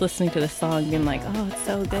and I was listening to the song, being like, "Oh, it's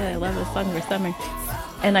so good! I love this song for summer."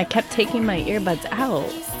 And I kept taking my earbuds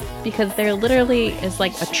out because there literally is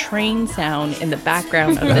like a train sound in the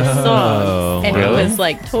background of this Oh, song, and really? it was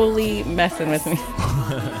like totally messing with me.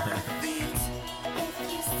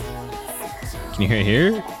 Can you hear it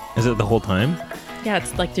here? Is it the whole time? Yeah,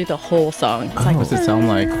 it's like through the whole song. It's like, What's it sound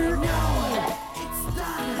like?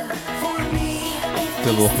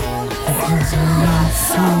 The little.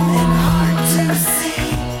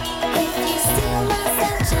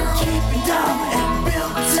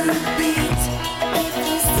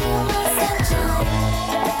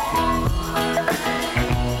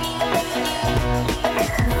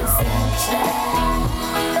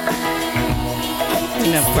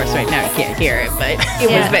 you know, of course, right now you can't hear it, but it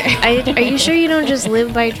Yeah. was there. Are you sure you don't just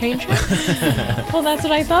live by train tracks? Well, that's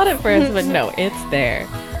what I thought at first, but no, it's there.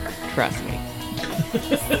 Trust me.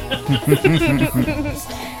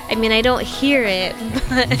 I mean, I don't hear it,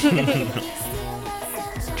 but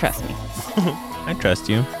Trust me. I trust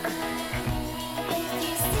you.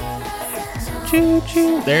 Choo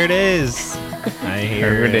choo. There it is. I hear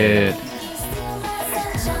Heard it.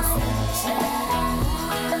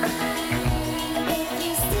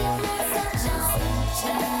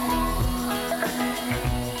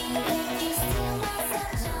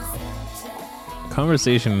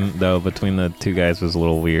 Conversation though between the two guys was a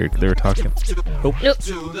little weird. They were talking. Oh, nope.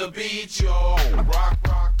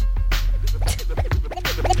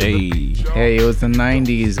 hey. Hey, it was the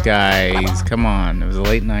 90s, guys. Come on. It was the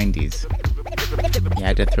late 90s. You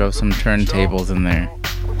had to throw some turntables in there.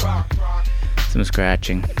 Some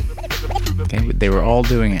scratching. Okay, they were all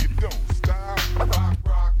doing it.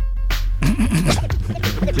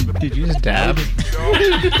 Did you just dab?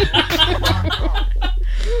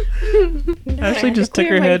 Ashley just took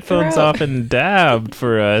clear her my headphones throat. off and dabbed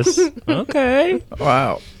for us. Okay.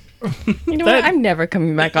 Wow. You know what? I'm never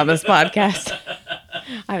coming back on this podcast.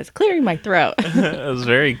 I was clearing my throat. That was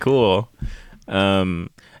very cool.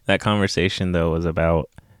 That conversation though was about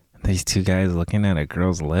these two guys looking at a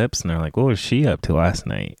girl's lips, and they're like, "What was she up to last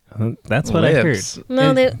night?" That's what Lips. I heard.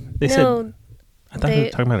 No, They they said- no. I thought they were they-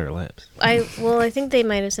 talking about her lips. I think they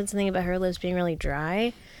might have said something about her lips being really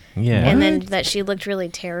dry, Yeah. and then that she looked really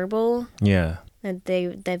terrible. Yeah.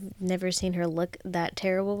 they've never seen her look that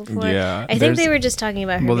terrible before. Yeah, I think they were just talking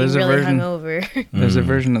about her being there's a really version- hungover. There's a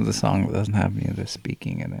version of the song that doesn't have any of the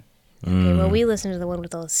speaking in it. Okay, well, we listened to the one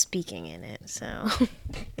with all the speaking in it, so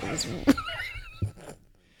it was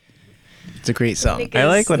It's a great song. I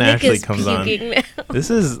like when Nick Ashley is comes on. puking now. This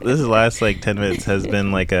last like 10 minutes has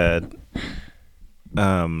been like a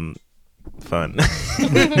fun.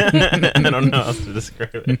 I don't know how else to describe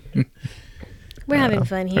it. We're having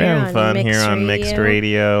fun here. We're having on fun Mixed here on Mixed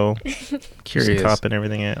Radio. Curious. Copping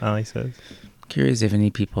everything Ali says. Curious if any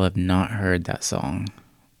people have not heard that song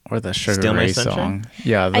or the Sugar Still My Ray Sunshine? song.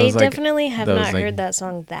 Yeah, I those, like, definitely have those, not like- heard that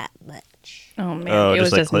song that much. Oh man, Oh, it was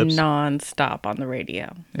just, like, just clips? non-stop on the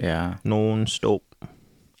radio. Yeah. Non-stop.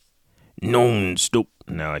 Non-stop.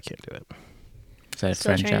 No, I can't do it. Is that Still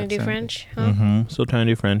French trying to do accent? French, huh? Still trying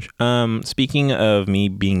to do French. Speaking of me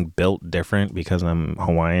being built different because I'm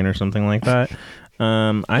Hawaiian or something like that,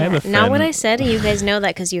 I have a friend. Not what I said. You guys know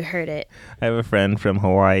that because you heard it. I have a friend from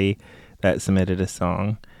Hawaii that submitted a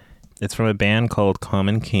song. It's from a band called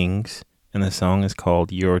Common Kings, and the song is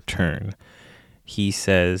called Your Turn. He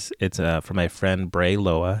says it's from my friend Bray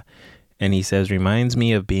Loa, and he says, reminds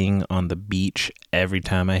me of being on the beach every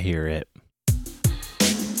time I hear it.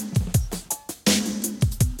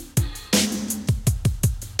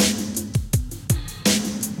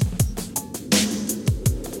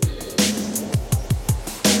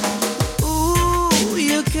 Ooh,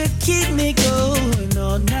 you could keep me going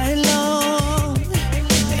all night long.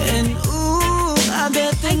 And ooh, I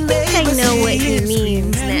bet the I know what he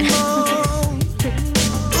means now.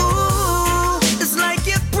 Ooh, it's like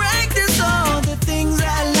you practice all the things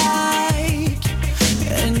I like.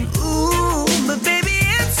 And ooh, but baby,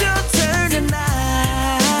 it's your turn tonight.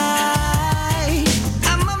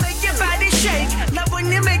 I'ma make your body shake. Love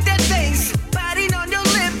when you make that face. Biting on your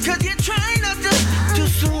lip, cause you're trying not to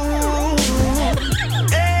swoon.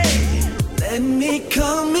 Hey, let me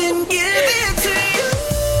come and give it to you.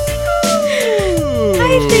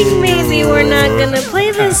 I think maybe we're not gonna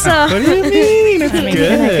play this song. What do you mean? It's I mean,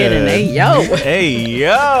 can I get an hey yo? Hey,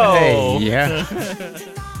 yo! Hey, yeah.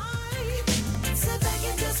 Sit back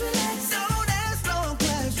and just relax. Don't ask no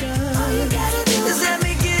questions. All you gotta do is let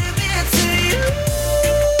me give it to you.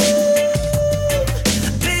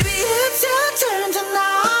 Baby, it's your turn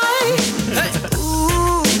tonight.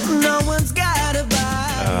 Ooh, no one's gotta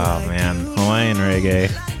buy. Oh, man. Hawaiian reggae.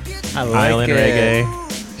 I like Island it. reggae.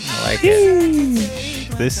 I like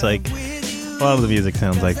it. This, like, a lot of the music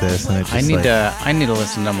sounds like this, and it's just I need like, to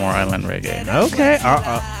listen to more island reggae. Okay.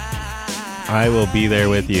 I will be there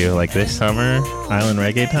with you. Like this summer, Island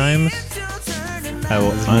Reggae times, I will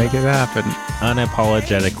Let's make it happen.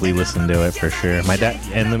 unapologetically listen to it for sure. My dad,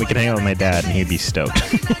 and then we can hang out with my dad, and he'd be stoked.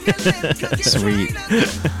 Sweet.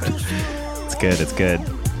 It's good. It's good.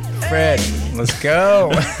 Fred, let's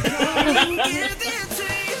go.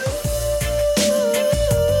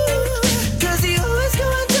 Cause you always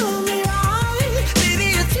gonna do me right. Baby,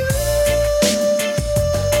 it's you.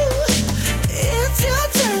 It's your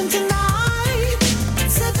turn tonight.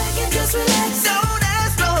 Sit back and just relax. Don't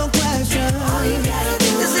ask no questions. All you gotta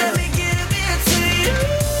do is let me give it to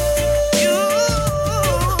you.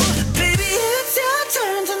 Baby, it's your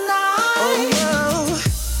turn tonight. Oh,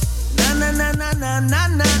 na na na na na na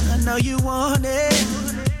na. I know you want it.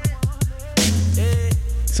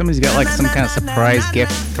 Somebody's got like some kind of surprise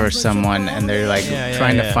gift for someone, and they're like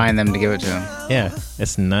trying to find them to give it to them. Yeah,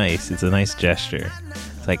 it's nice. It's a nice gesture.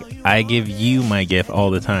 It's like, I give you my gift all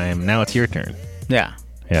the time. Now it's your turn. Yeah.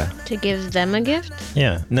 Yeah. To give them a gift?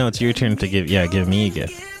 Yeah. No, it's your turn to give me a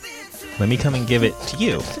gift. Let me come and give it to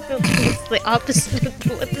you. It's the opposite of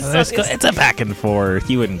what the song is. It's a back and forth.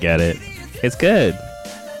 You wouldn't get it. It's good.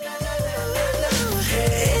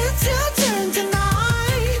 It's your turn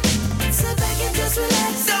tonight. Sit back and just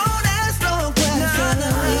relax. Don't ask no questions.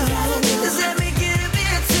 All you gotta do is let me give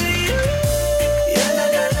it to you. Yeah, na,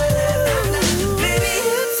 na, na, na, na, na. Baby,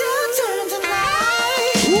 it's your turn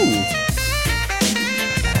tonight. Ooh.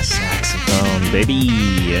 That saxophone, baby.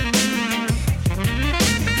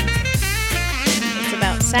 It's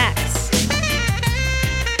about sax.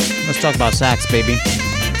 Let's talk about sax, baby.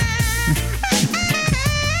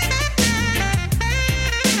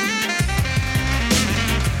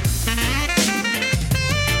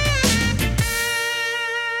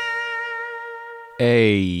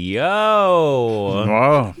 Hey, yo.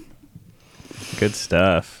 Whoa. Good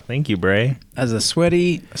stuff. Thank you, Bray. As a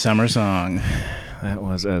sweaty summer song. That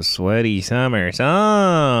was a sweaty summer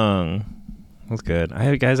song. That's good. I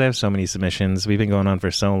have so many submissions. We've been going on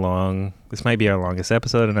for so long. This might be our longest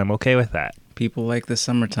episode, and I'm okay with that. People like the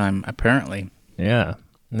summertime, apparently. Yeah.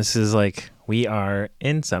 This is like, we are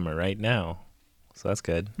in summer right now. so that's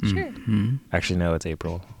good. Sure. Mhm. Actually, no, it's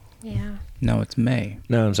April. Yeah. No, it's May.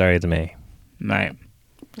 No, I'm sorry, it's May. Right.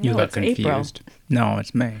 You No, got it's April. confused. No,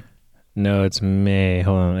 it's May. No, it's May.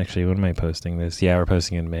 Hold on, actually, when am I posting this? Yeah, we're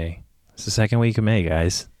posting in May. It's the second week of May,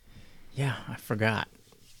 guys. Yeah, I forgot.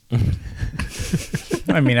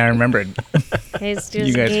 I mean, I remembered. It's You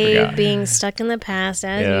just guys Gabe forgot. being stuck in the past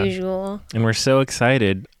as Yeah. usual. And we're so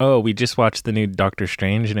excited. Oh, we just watched the new Doctor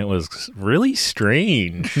Strange, and it was really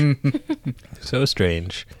strange. So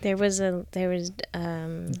strange. There was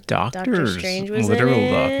Doctor Doctors. Strange was in literal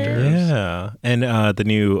it. doctors. Yeah. And the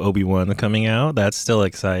new Obi-Wan coming out. That's still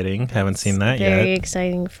exciting. Haven't seen that Very yet.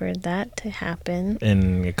 exciting for that to happen.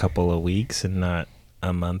 In a couple of weeks and not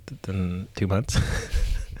a month and 2 months.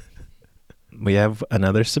 We have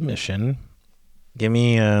another submission. Give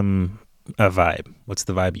me a vibe. What's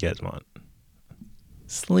the vibe you guys want?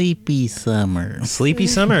 Sleepy summer. Sleepy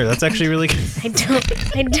summer. That's actually really good.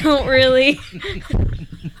 I don't really.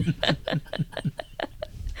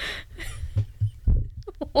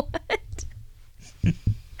 What?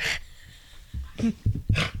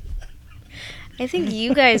 I think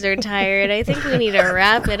you guys are tired. I think we need to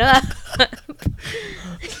wrap it up.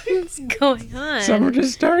 What's going on? Summer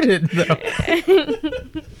just started,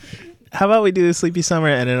 though. How about we do a sleepy summer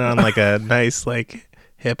and then on like a nice like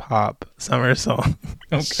hip hop summer song?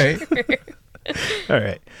 Okay. All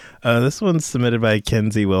right. This one's submitted by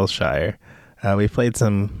Kenzie Wilshire. We played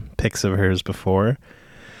some picks of hers before.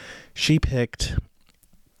 She picked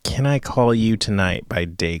 "Can I Call You Tonight" by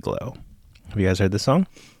Dayglow. Have you guys heard this song?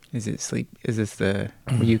 Is it sleep? Is this the?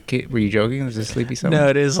 Were you joking? Is this sleepy summer? No,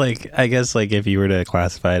 it is like, I guess like if you were to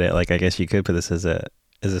classify it, like I guess you could put this as a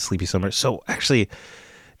sleepy summer. So actually,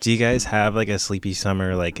 do you guys have like a sleepy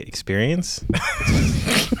summer like experience? I'm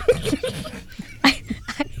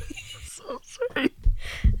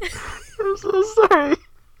so sorry.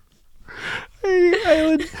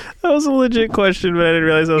 That was a legit question, but I didn't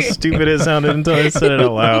realize how stupid it sounded until I said it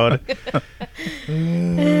out loud.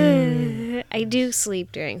 I do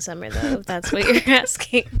sleep during summer, though, if that's what you're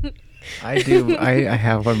asking. I do. I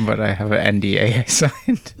have one, but I have an NDA I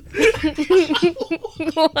signed.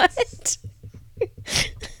 What?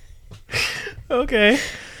 Okay.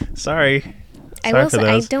 Sorry. I Sorry will for say,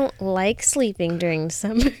 I those. don't like sleeping during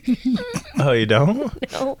summer. Oh, you don't?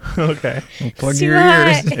 No. Okay. Plug Too your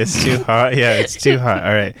hot. ears. It's too hot. Yeah, it's too hot.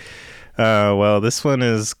 All right. Well, this one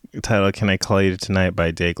is titled "Can I Call You Tonight"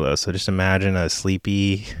 by Dayglow. So just imagine a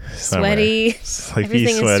sleepy summer. Sweaty. Sleepy, Everything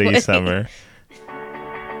is sweaty sweaty. summer.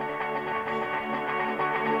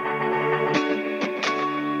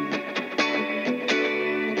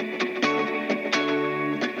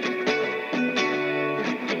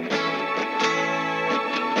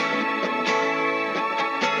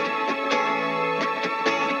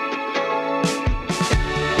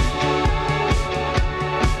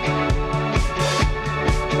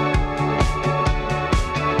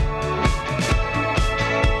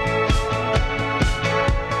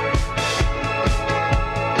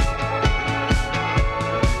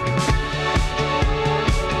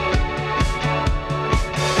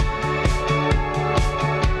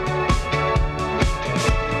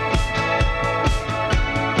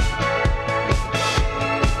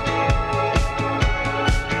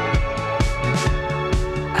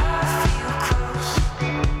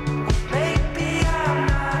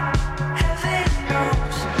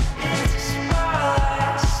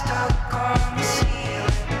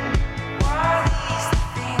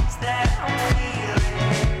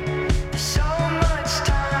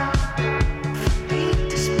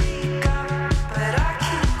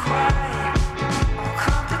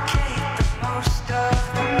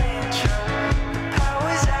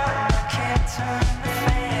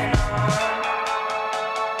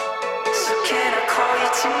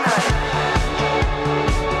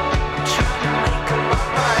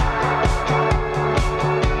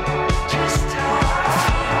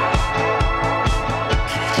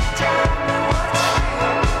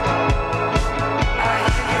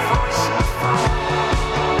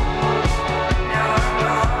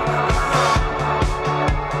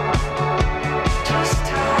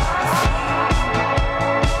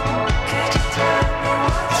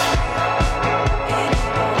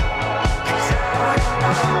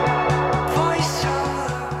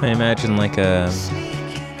 I imagine like I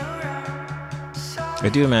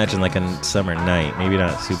do imagine like a summer night. Maybe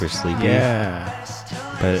not super sleepy. Yeah.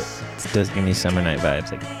 But it does give me summer night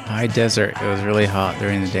vibes. Like, High desert. It was really hot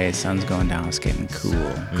during the day. Sun's going down. It's getting cool.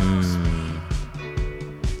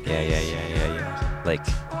 yeah. Like,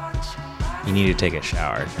 You need to take a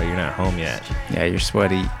shower, but you're not home yet. Yeah, you're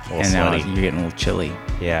sweaty, and now sweaty. you're getting a little chilly.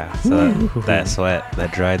 Yeah, so that sweat,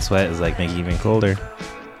 that dried sweat is like making you even colder.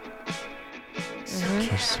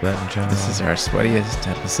 You're sweating, John. This is our sweatiest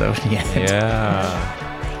episode yet. Yeah.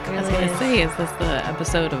 I was gonna say, is this the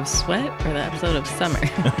episode of sweat or the episode of summer?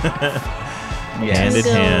 Hand in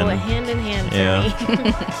Go hand. hand in hand for Yeah.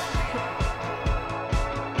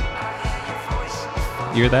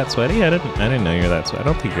 me. You're that sweaty? I didn't know you're that sweaty. I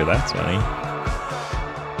don't think you're that sweaty.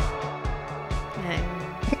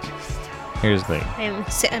 Here's the thing.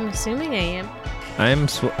 I'm assuming I am.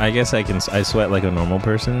 I guess I sweat like a normal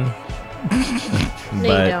person. No,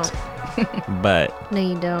 but, you don't. But No,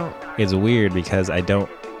 you don't. it's weird because I don't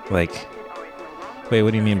like. Wait,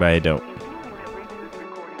 what do you mean by I don't?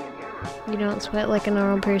 You don't sweat like a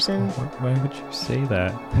normal person. Why would you say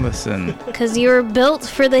that? Listen, Because you were built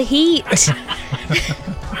for the heat.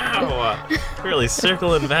 Wow, really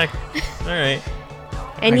circling back. All right.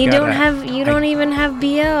 And I you don't gotta- don't even have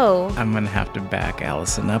BO. I'm gonna have to back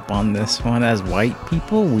Allison up on this one. As white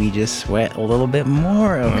people, we just sweat a little bit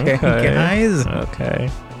more, okay, guys? Okay.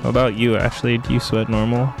 What about you, Ashley? Do you sweat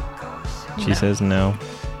normal? She says no.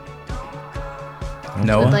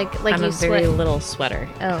 Noah? Like I'm you a very sweat. little sweater.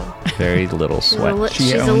 Oh. Very little She's a sweat. li- She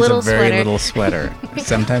She's owns a little very sweater. little sweater.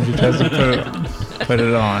 Sometimes she tries to put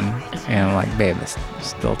it on, and I'm like, babe, it's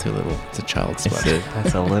still too little. It's a child's sweater.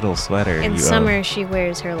 That's a little sweater. In you summer, she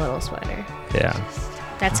wears her little sweater. own. Yeah.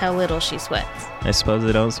 That's how little she sweats. I suppose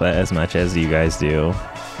I don't sweat as much as you guys do.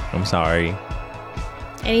 I'm sorry.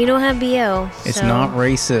 And you don't have BO. It's so- not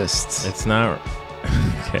racist. It's not.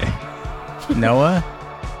 Okay. Noah?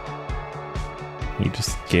 You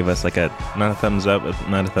just gave us like a, not a thumbs up,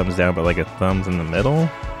 not a thumbs down, but like a thumbs in the middle.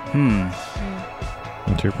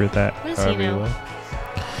 Interpret that What does he however you know?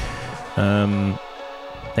 will.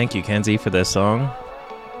 Thank you, Kenzie, for this song.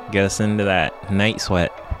 Get us into that night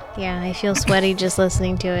sweat. Yeah, I feel sweaty just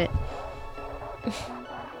listening to it.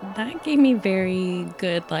 That gave me very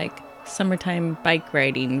good, like, summertime bike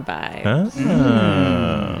riding vibe.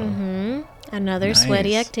 Another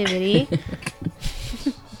sweaty Nice. activity.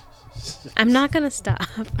 I'm not going to stop.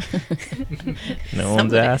 No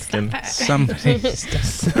one's asking. Somebody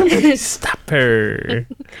Stop her.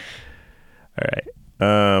 All right.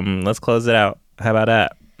 Let's close it out. How about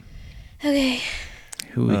that? Okay.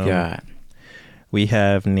 Who we got? We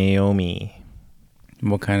have Naomi.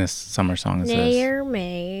 What kind of summer song is this? Mayor,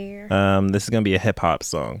 mayor. This is gonna be a hip hop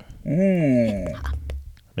song. Maybe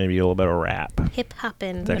a little bit of rap. Hip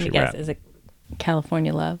hoppin'. It's Let me actually guess, rap. is it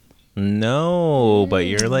California Love? No, but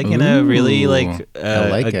you're like in a really like I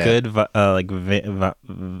like a it. good red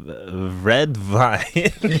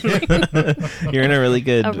vibe. You're in a really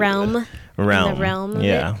good A realm. realm. In the realm of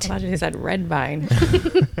yeah. I thought you said red vine.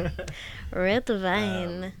 Red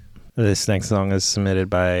vine. This next song is submitted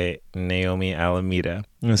by Naomi Alameda.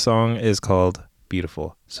 And the song is called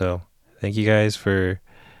Beautiful. So thank you guys for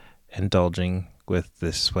indulging with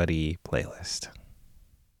this sweaty playlist.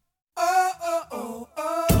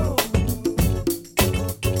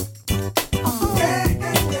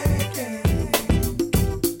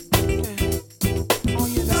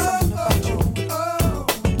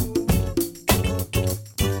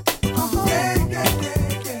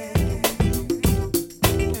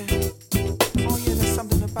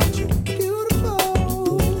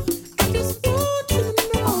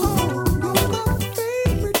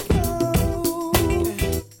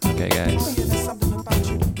 Okay, guys.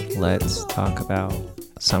 Let's talk about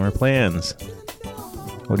summer plans.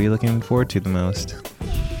 What are you looking forward to the most?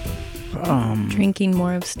 Drinking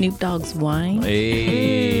more of Snoop Dogg's wine.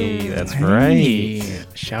 Hey, that's Hey, right.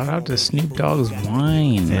 shout out to Snoop Dogg's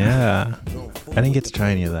wine. Yeah. I didn't get to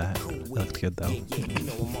try any of that. It looked good, though.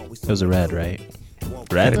 It was a red, right?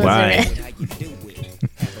 Red Was it wine.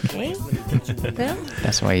 Okay. Well,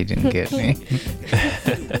 That's why you didn't get me.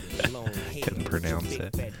 Couldn't pronounce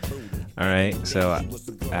it. All right, so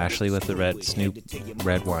Ashley with the red Snoop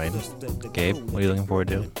red wine. Gabe, what are you looking forward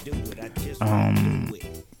to? I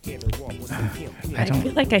I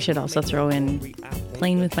feel like I should also throw in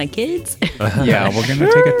playing with my kids. Yeah, we're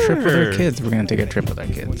gonna take a trip with our kids. We're gonna take a trip with our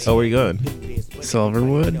kids. Oh, where are you going?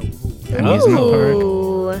 Silverwood amusement park.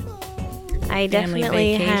 ooh. I Family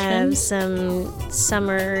definitely vacation. have some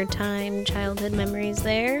summertime childhood memories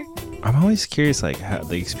there. I'm always curious, like how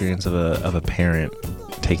the experience of a parent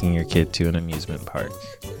taking your kid to an amusement park.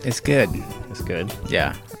 It's good. It's good.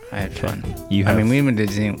 Yeah, I had fun. You I have mean, we went to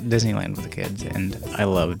Disneyland with the kids, and I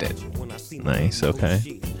loved it. nice.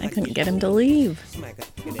 Okay. I couldn't get him to leave.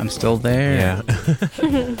 I'm still there. Yeah.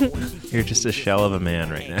 You're just a shell of a man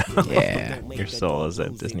right now. Yeah. Your soul is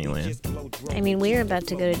at Disneyland. I mean, we're about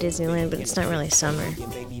to go to Disneyland, but it's not really summer.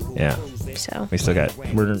 Yeah. So We still got.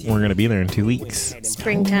 We're gonna be there in 2 weeks.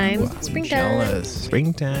 springtime. Springtime. Jealous.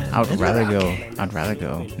 Springtime. I'd rather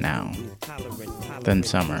go now than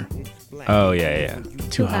summer. Oh yeah.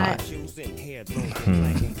 Too hot.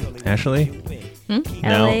 Ashley. LA,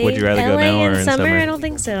 No. Would you rather go LA now or in in summer? summer? I don't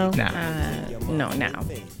think so. No, now.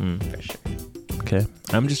 For sure. Okay.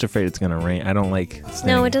 I'm just afraid it's gonna rain. I don't like. No,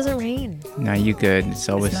 staying- it doesn't rain. No, you good. It's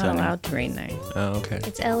always It's not sunny. allowed to rain there. Oh, okay.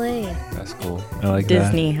 It's LA. That's cool. I like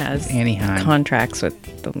Disney has Anaheim. contracts with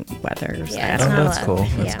the weather. Yeah, that. it's Oh, not that's allowed. cool.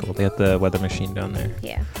 That's Yeah. cool. They got the weather machine down there.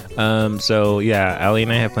 Yeah. So yeah, Allie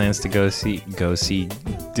and I have plans to go see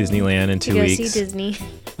Disneyland in 2 To go weeks. see Disney.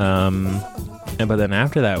 But then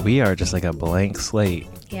after that, we are just like a blank slate.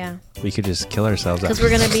 Yeah. We could just kill ourselves. Because we're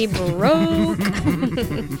going to be broke.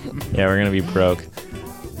 Yeah, we're gonna be broke.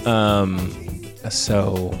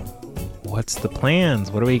 So what's the plans?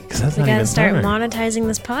 What do we? Cause that's We not got even to start summer. monetizing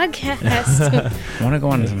this podcast. I want to go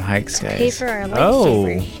on some hikes, guys. Pay for our Oh,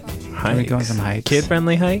 lightsabers. Can we go on some hikes?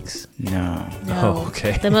 Kid-friendly hikes? No. Oh,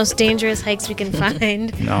 okay. The most dangerous hikes we can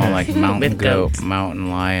find. No, like mountain With goat, goats. mountain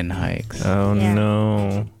lion hikes. Oh Yeah.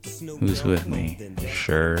 no. Who's with me?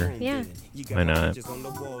 Sure. Yeah. Why not?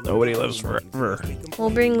 Nobody lives forever. We'll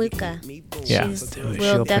bring Luca. Yeah. She'll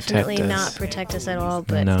She'll definitely protect not us. protect us at all,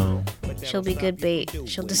 but No. she'll be good bait.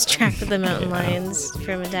 She'll distract the mountain lions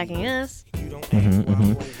from attacking us.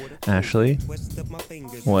 Ashley,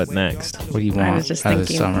 what next? What do you want I was just out of the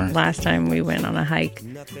thinking summer? last time we went on a hike,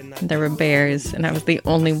 there were bears, and I was the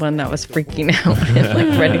only one that was freaking out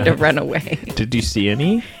and like ready to run away. Did you see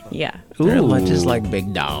any? Yeah. They're just like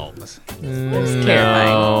big dogs. terrifying.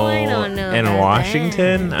 Oh, I don't know. In about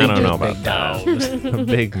Washington? I don't know about big that.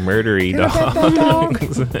 Big murdery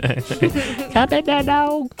dogs. Got that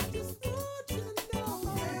dog.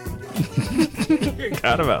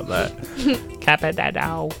 Forgot about that. That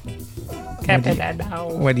dog. That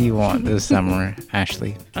dog. What do you want this summer,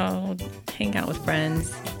 Ashley? Oh, hang out with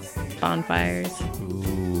friends, bonfires.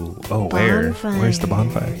 Ooh. Oh, where? Bonfires. Where's the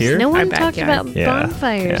bonfire? Here? No one Our talked backyard. about Yeah,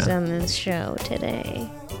 bonfires yeah. on this show today.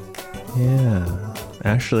 Yeah.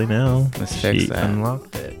 Ashley, now. Let's fix She that.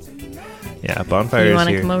 unlocked it. Yeah, bonfire You is want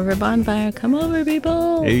to here. come over to bonfire? Come over,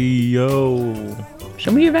 people. Hey, yo.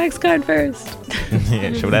 Show me your Vax card first.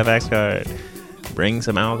 Yeah, show that Vax card. Bring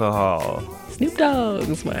some alcohol. Snoop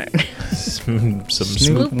Dogg's wine. some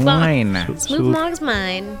Snoop wine. Snoop Dogg's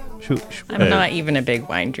mine. I'm not even a big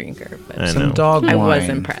wine drinker, but I Some know. dog I wine. was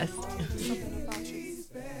impressed.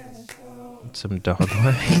 Some dog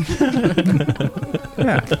wine.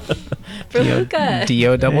 Yeah. For Luca.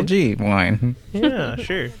 D-O double G wine. Yeah,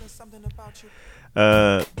 sure.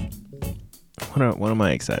 What am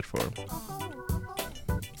I excited for?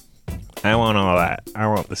 I want all that. I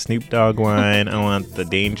want the Snoop Dogg wine. I want the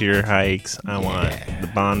danger hikes. I want the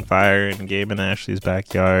bonfire in Gabe and Ashley's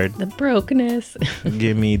backyard. The brokenness.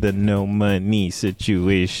 Give me the no money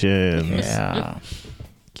situations. Yeah.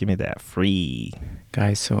 Give me that free.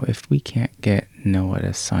 Guys, so if we can't get Noah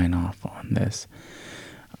to sign off on this,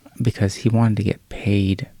 because he wanted to get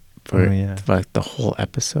paid for, Oh, yeah. for like the whole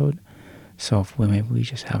episode, so if maybe we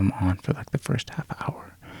just have him on for like the first half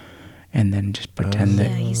hour, and then just pretend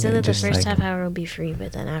that. Yeah, he said that the just, first like- half hour will be free,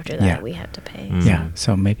 but then after that Yeah. we have to pay. Yeah,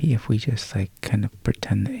 so maybe if we just like kind of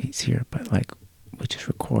pretend that he's here, but like we just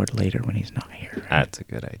record later when he's not here. Right? That's a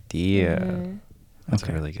good idea. Mm-hmm. That's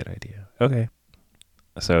Okay. a really good idea. Okay.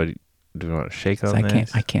 So, do we want to shake 'Cause on I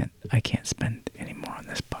this? can't spend any more on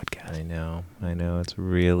this podcast. I know. It's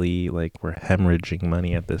really like we're hemorrhaging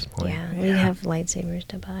money at this point. Yeah, we have lightsabers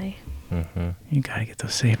to buy. Mm-hmm. You gotta get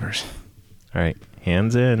those sabers. All right,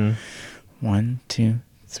 hands in. 1, 2,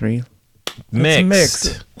 3.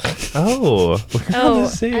 Mixed. Oh.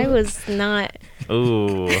 Oh, I was not.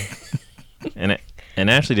 Oh. And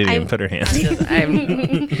Ashley didn't even put her hands.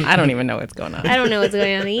 I don't even know what's going on. I don't know what's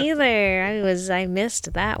going on either. I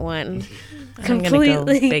missed that one. I'm gonna go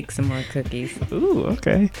Completely. bake some more cookies. Ooh,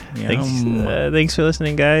 okay. Yum. Thanks for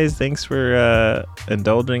listening, guys. Thanks for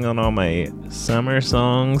indulging on all my summer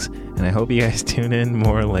songs, and I hope you guys tune in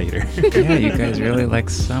more later. Yeah, you guys really like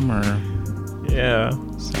summer. Yeah.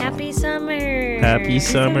 Happy summer. Happy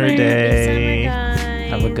summer day. Happy summer, guys.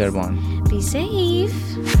 Have a good one. Be safe.